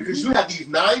 Mm-hmm. Because you have these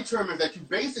 9 tournaments that you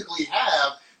basically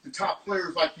have the top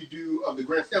players like you do of the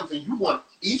Grand Slams, and you won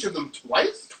each of them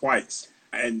twice? Twice.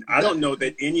 And I don't know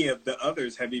that any of the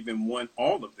others have even won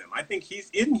all of them. I think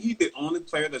isn't he the only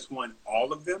player that's won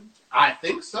all of them? I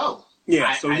think so. Yeah,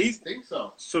 I think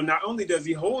so. So not only does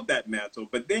he hold that mantle,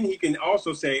 but then he can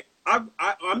also say, I'm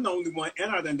the only one,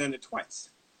 and I've done it twice.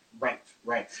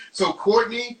 Right. So,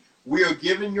 Courtney, we are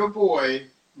giving your boy,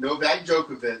 Novak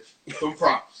Djokovic, some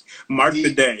props. Mark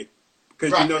the day.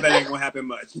 Because you know that ain't going to happen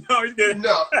much. No, he's good.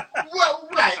 No. Well,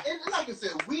 right. And like I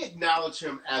said, we acknowledge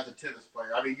him as a tennis player.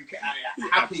 I mean,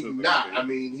 how can you not? I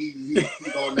mean, he's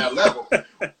on that level.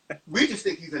 We just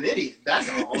think he's an idiot. That's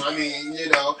all. I mean,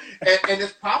 and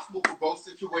it's possible for both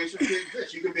situations to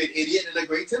exist. You can be an idiot and a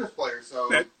great tennis player. So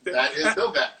that is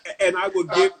Novak. And I will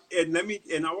give, I'm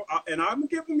going to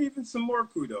give him even some more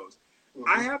kudos. Mm-hmm.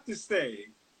 I have to say,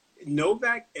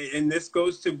 Novak, and this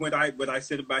goes to what I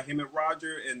said about him and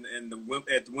Roger and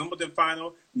at the Wimbledon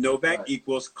final. Novak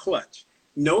equals clutch.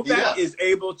 Novak is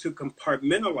able to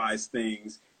compartmentalize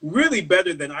things really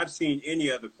better than I've seen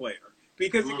any other player.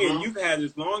 Because again, you've had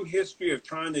this long history of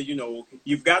trying to,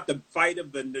 you've got the fight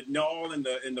of the Nadal and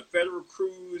the Federer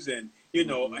Cruz, and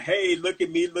hey, look at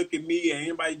me, ain't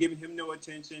anybody giving him no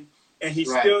attention, and he's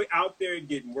still out there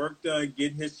getting work done,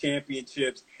 getting his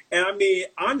championships. And I mean,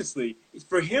 honestly,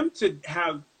 for him to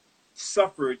have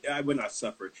suffered, not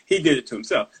suffered, he did it to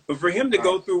himself, but for him to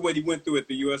go through what he went through at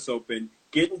the U.S. Open,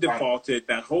 getting defaulted,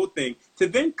 that whole thing, to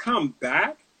then come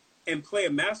back and play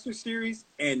a Master Series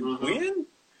and win.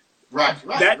 That's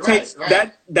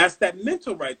that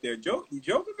mental right there.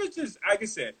 Djokovic is, like I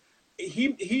said,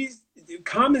 he's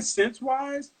common sense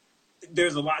wise,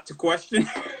 there's a lot to question.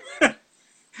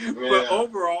 But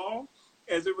overall,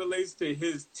 as it relates to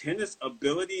his tennis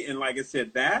ability, and like I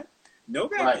said,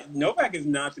 Novak is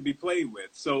not to be played with.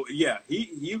 So yeah,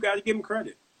 you got to give him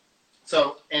credit.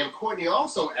 So, and Courtney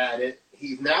also added,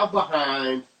 he's now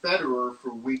behind Federer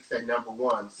for weeks at number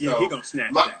 1. So yeah, he's gonna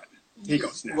snatch that.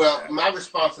 My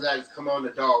response to that is, come on,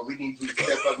 Nadal, we need you to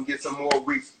step up and get some more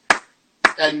weeks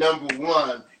at number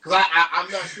 1. Because I'm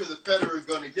not sure that Federer is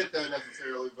going to get there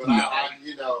necessarily, but I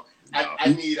need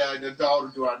Nadal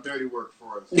to do our dirty work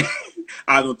for us.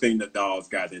 I don't think Nadal's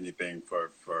got anything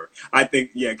for I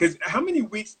think, because how many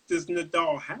weeks does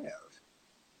Nadal have?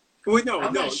 Well,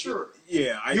 I'm not sure.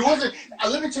 Yeah. He wasn't.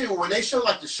 Let me tell you, when they show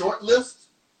like the short list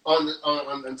on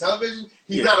television,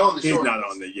 he's not on the short list. He's not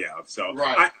on the, So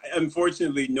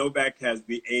unfortunately, Novak has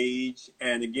the age,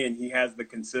 and again, he has the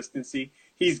consistency.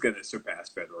 He's going to surpass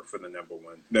Federer for the number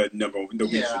 1, the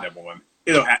weeks for number 1.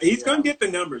 He's going to get the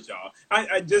numbers, y'all. I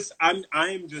am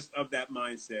just of that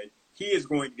mindset. He is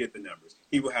going to get the numbers.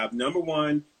 He will have number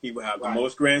 1. He will have the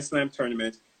most Grand Slam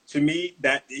tournaments. To me,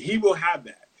 that he will have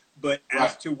that. But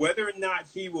as to whether or not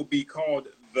he will be called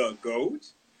the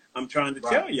GOAT, I'm trying to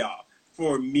tell y'all,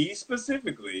 for me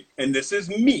specifically, and this is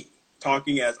me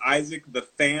talking as Isaac, the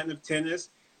fan of tennis,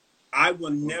 I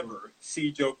will never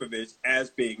see Djokovic as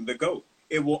being the GOAT.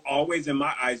 It will always, in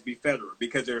my eyes, be Federer,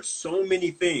 because there are so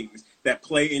many things that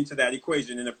play into that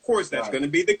equation. And, of course, that's going to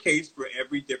be the case for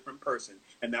every different person.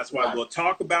 And that's why we'll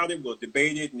talk about it, we'll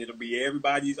debate it, and it'll be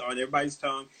on everybody's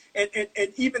tongue. And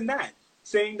even that,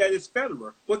 saying that it's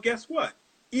Federer, well, guess what?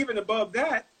 Even above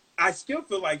that, I still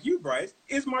feel like you, Bryce,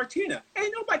 is Martina.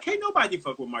 Can't nobody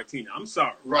fuck with Martina. I'm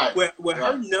sorry. With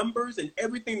her numbers and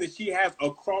everything that she has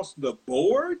across the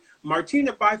board,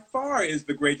 Martina by far is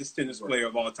the greatest tennis player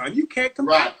of all time. You can't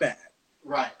combat that.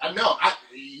 Right. I know.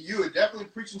 You are definitely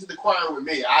preaching to the choir with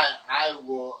me. I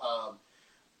will,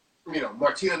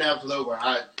 Martina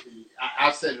Navratilova,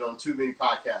 I've said it on too many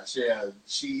podcasts. Yeah,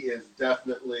 she is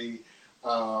definitely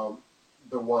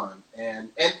the one. And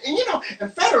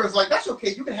Federer is like, that's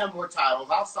okay. You can have more titles.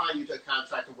 I'll sign you to a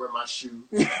contract to wear my shoe.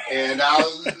 And I'll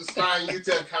sign you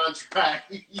to a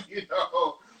contract,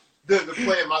 to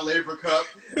play in my Labor Cup.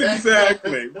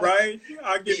 Exactly, right?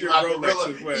 I'll give you a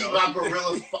Rolex as well. Eat my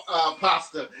Barilla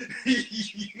pasta.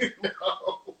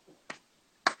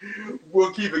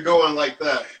 We'll keep it going like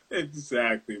that.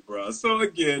 Exactly, bro. So,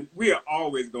 again, we are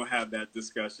always going to have that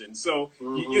discussion. So,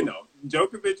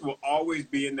 Djokovic will always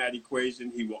be in that equation.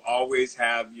 He will always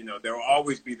have, there will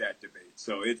always be that debate.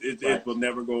 So, it will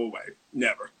never go away.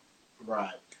 Never.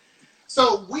 Right.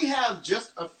 So, we have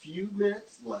just a few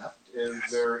minutes left. Is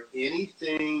there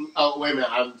anything? Oh, wait a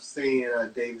minute. I'm seeing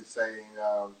David saying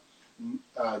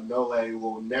Nole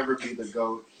will never be the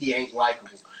GOAT. He ain't likable.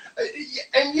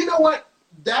 And you know what?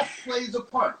 That plays a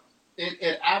part.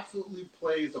 It absolutely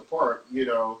plays a part,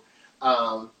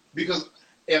 because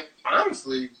if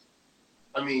honestly,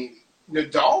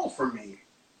 Nadal for me,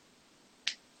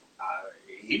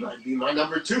 he might be my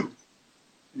number 2,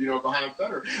 behind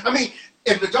Federer.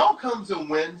 If Nadal comes and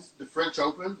wins the French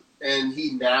Open and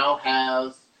he now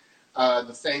has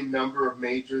the same number of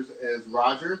majors as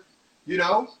Roger,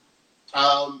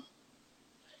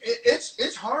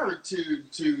 it's hard to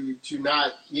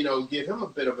not give him a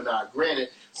bit of a nod. Granted,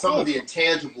 some of the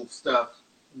intangible stuff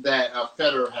that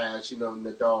Federer has,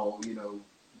 Nadal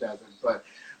doesn't. But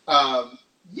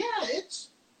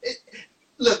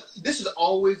look, this is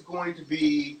always going to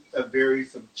be a very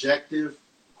subjective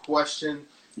question.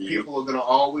 Yep. People are going to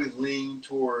always lean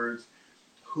towards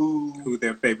who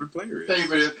their favorite player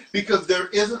is. Because there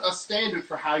isn't a standard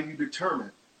for how you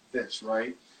determine this,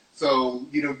 right? So,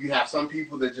 you have some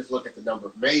people that just look at the number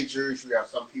of majors. You have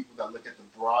some people that look at the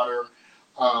broader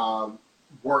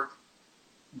work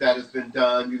that has been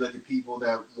done. You look at people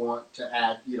that want to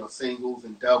add, singles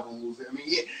and doubles.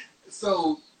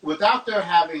 So without there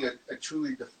having a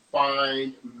truly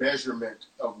fine measurement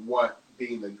of what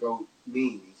being the GOAT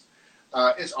means,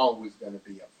 it's always going to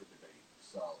be up for debate.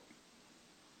 So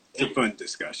it's a fun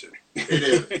discussion. It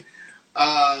is.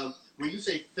 When you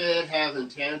say Fed has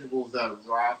intangibles that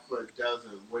Rafa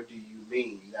doesn't, what do you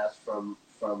mean? That's from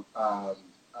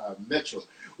Mitchell.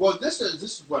 Well, this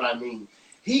is what I mean.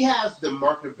 He has some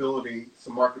marketability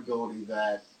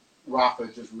that Rafa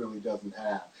just really doesn't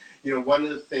have. One of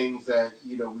the things that,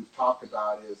 we've talked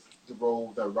about is the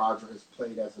role that Roger has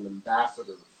played as an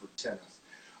ambassador for tennis.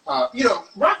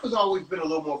 Rafa's always been a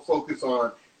little more focused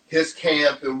on his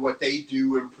camp and what they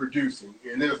do in producing,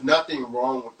 and there's nothing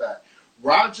wrong with that.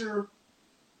 Roger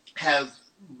has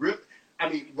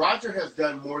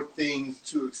done more things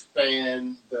to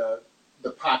expand the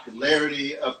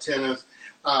popularity of tennis.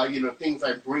 Things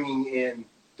like bringing in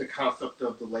the concept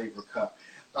of the Laver Cup.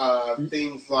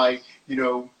 Things like,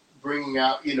 bringing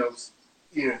out,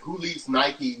 who leaves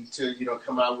Nike to,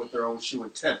 come out with their own shoe in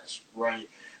tennis, right?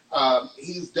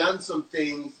 He's done some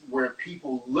things where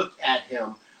people look at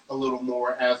him a little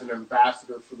more as an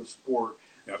ambassador for the sport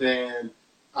than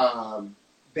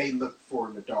they look for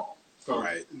Nadal. So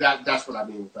that's what I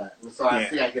mean with that. And so I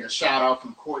think I get a shout out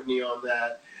from Courtney on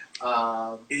that.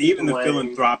 Even the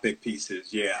philanthropic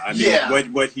pieces,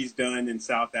 what he's done in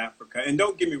South Africa. And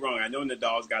don't get me wrong, I know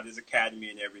Nadal's got his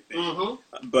academy and everything,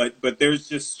 but there's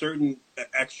just certain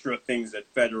extra things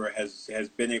that Federer has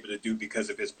been able to do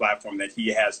because of his platform that he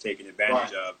has taken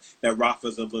advantage of. That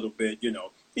Rafa's a little bit,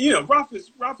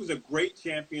 Rafa's a great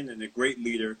champion and a great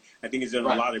leader. I think he's done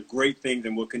a lot of great things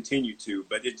and will continue to.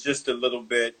 But it's just a little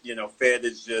bit, Fed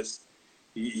is just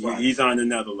he's on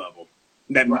another level.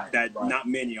 That not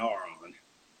many are on.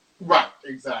 Right,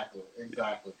 exactly.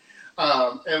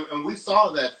 And we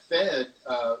saw that Fed,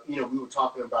 we were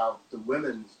talking about the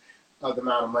women's, the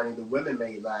amount of money the women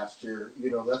made last year.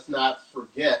 Let's not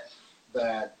forget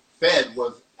that Fed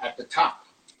was at the top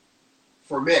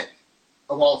for men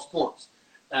of all sports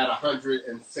at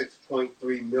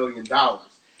 $106.3 million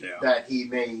that he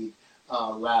made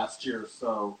last year.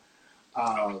 So,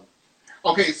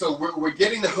 okay, so we're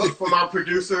getting the hook from our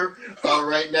producer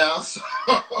right now. So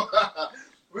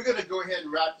we're going to go ahead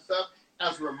and wrap this up.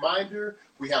 As a reminder,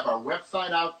 we have our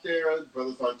website out there,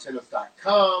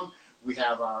 brothersontennis.com. We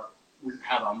have our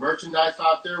merchandise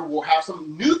out there. We'll have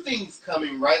some new things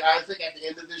coming, right, Isaac, at the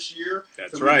end of this year?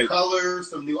 That's some new colors,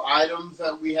 some new items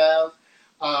that we have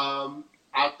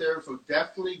out there. So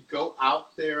definitely go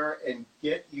out there and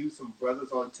get you some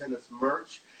Brothers on Tennis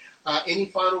merch. Any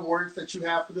final words that you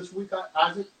have for this week,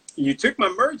 Isaac? You took my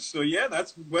merch, so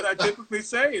that's what I typically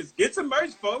say is get some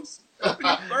merch, folks.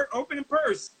 Open your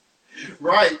purse.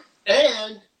 Right.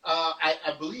 And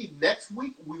I believe next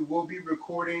week we will be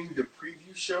recording the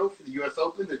preview show for the U.S.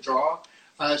 Open. The draw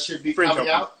should be coming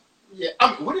out. Yeah.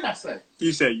 What did I say?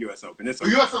 You said U.S. Open. It's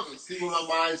okay. U.S. Open. See where my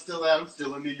mind's still at. I'm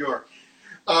still in New York.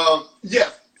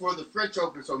 Yes. For the French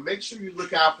Open, so make sure you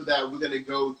look out for that. We're going to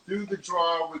go through the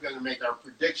draw. We're going to make our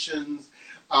predictions,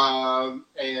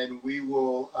 and we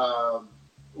will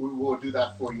do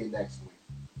that for you next week.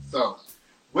 So,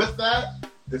 with that,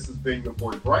 this has been your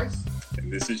boy Bryce,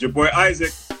 and this is your boy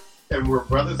Isaac, and we're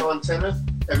Brothers on Tennis.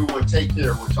 Everyone, take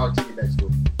care. We'll talk to you next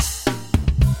week.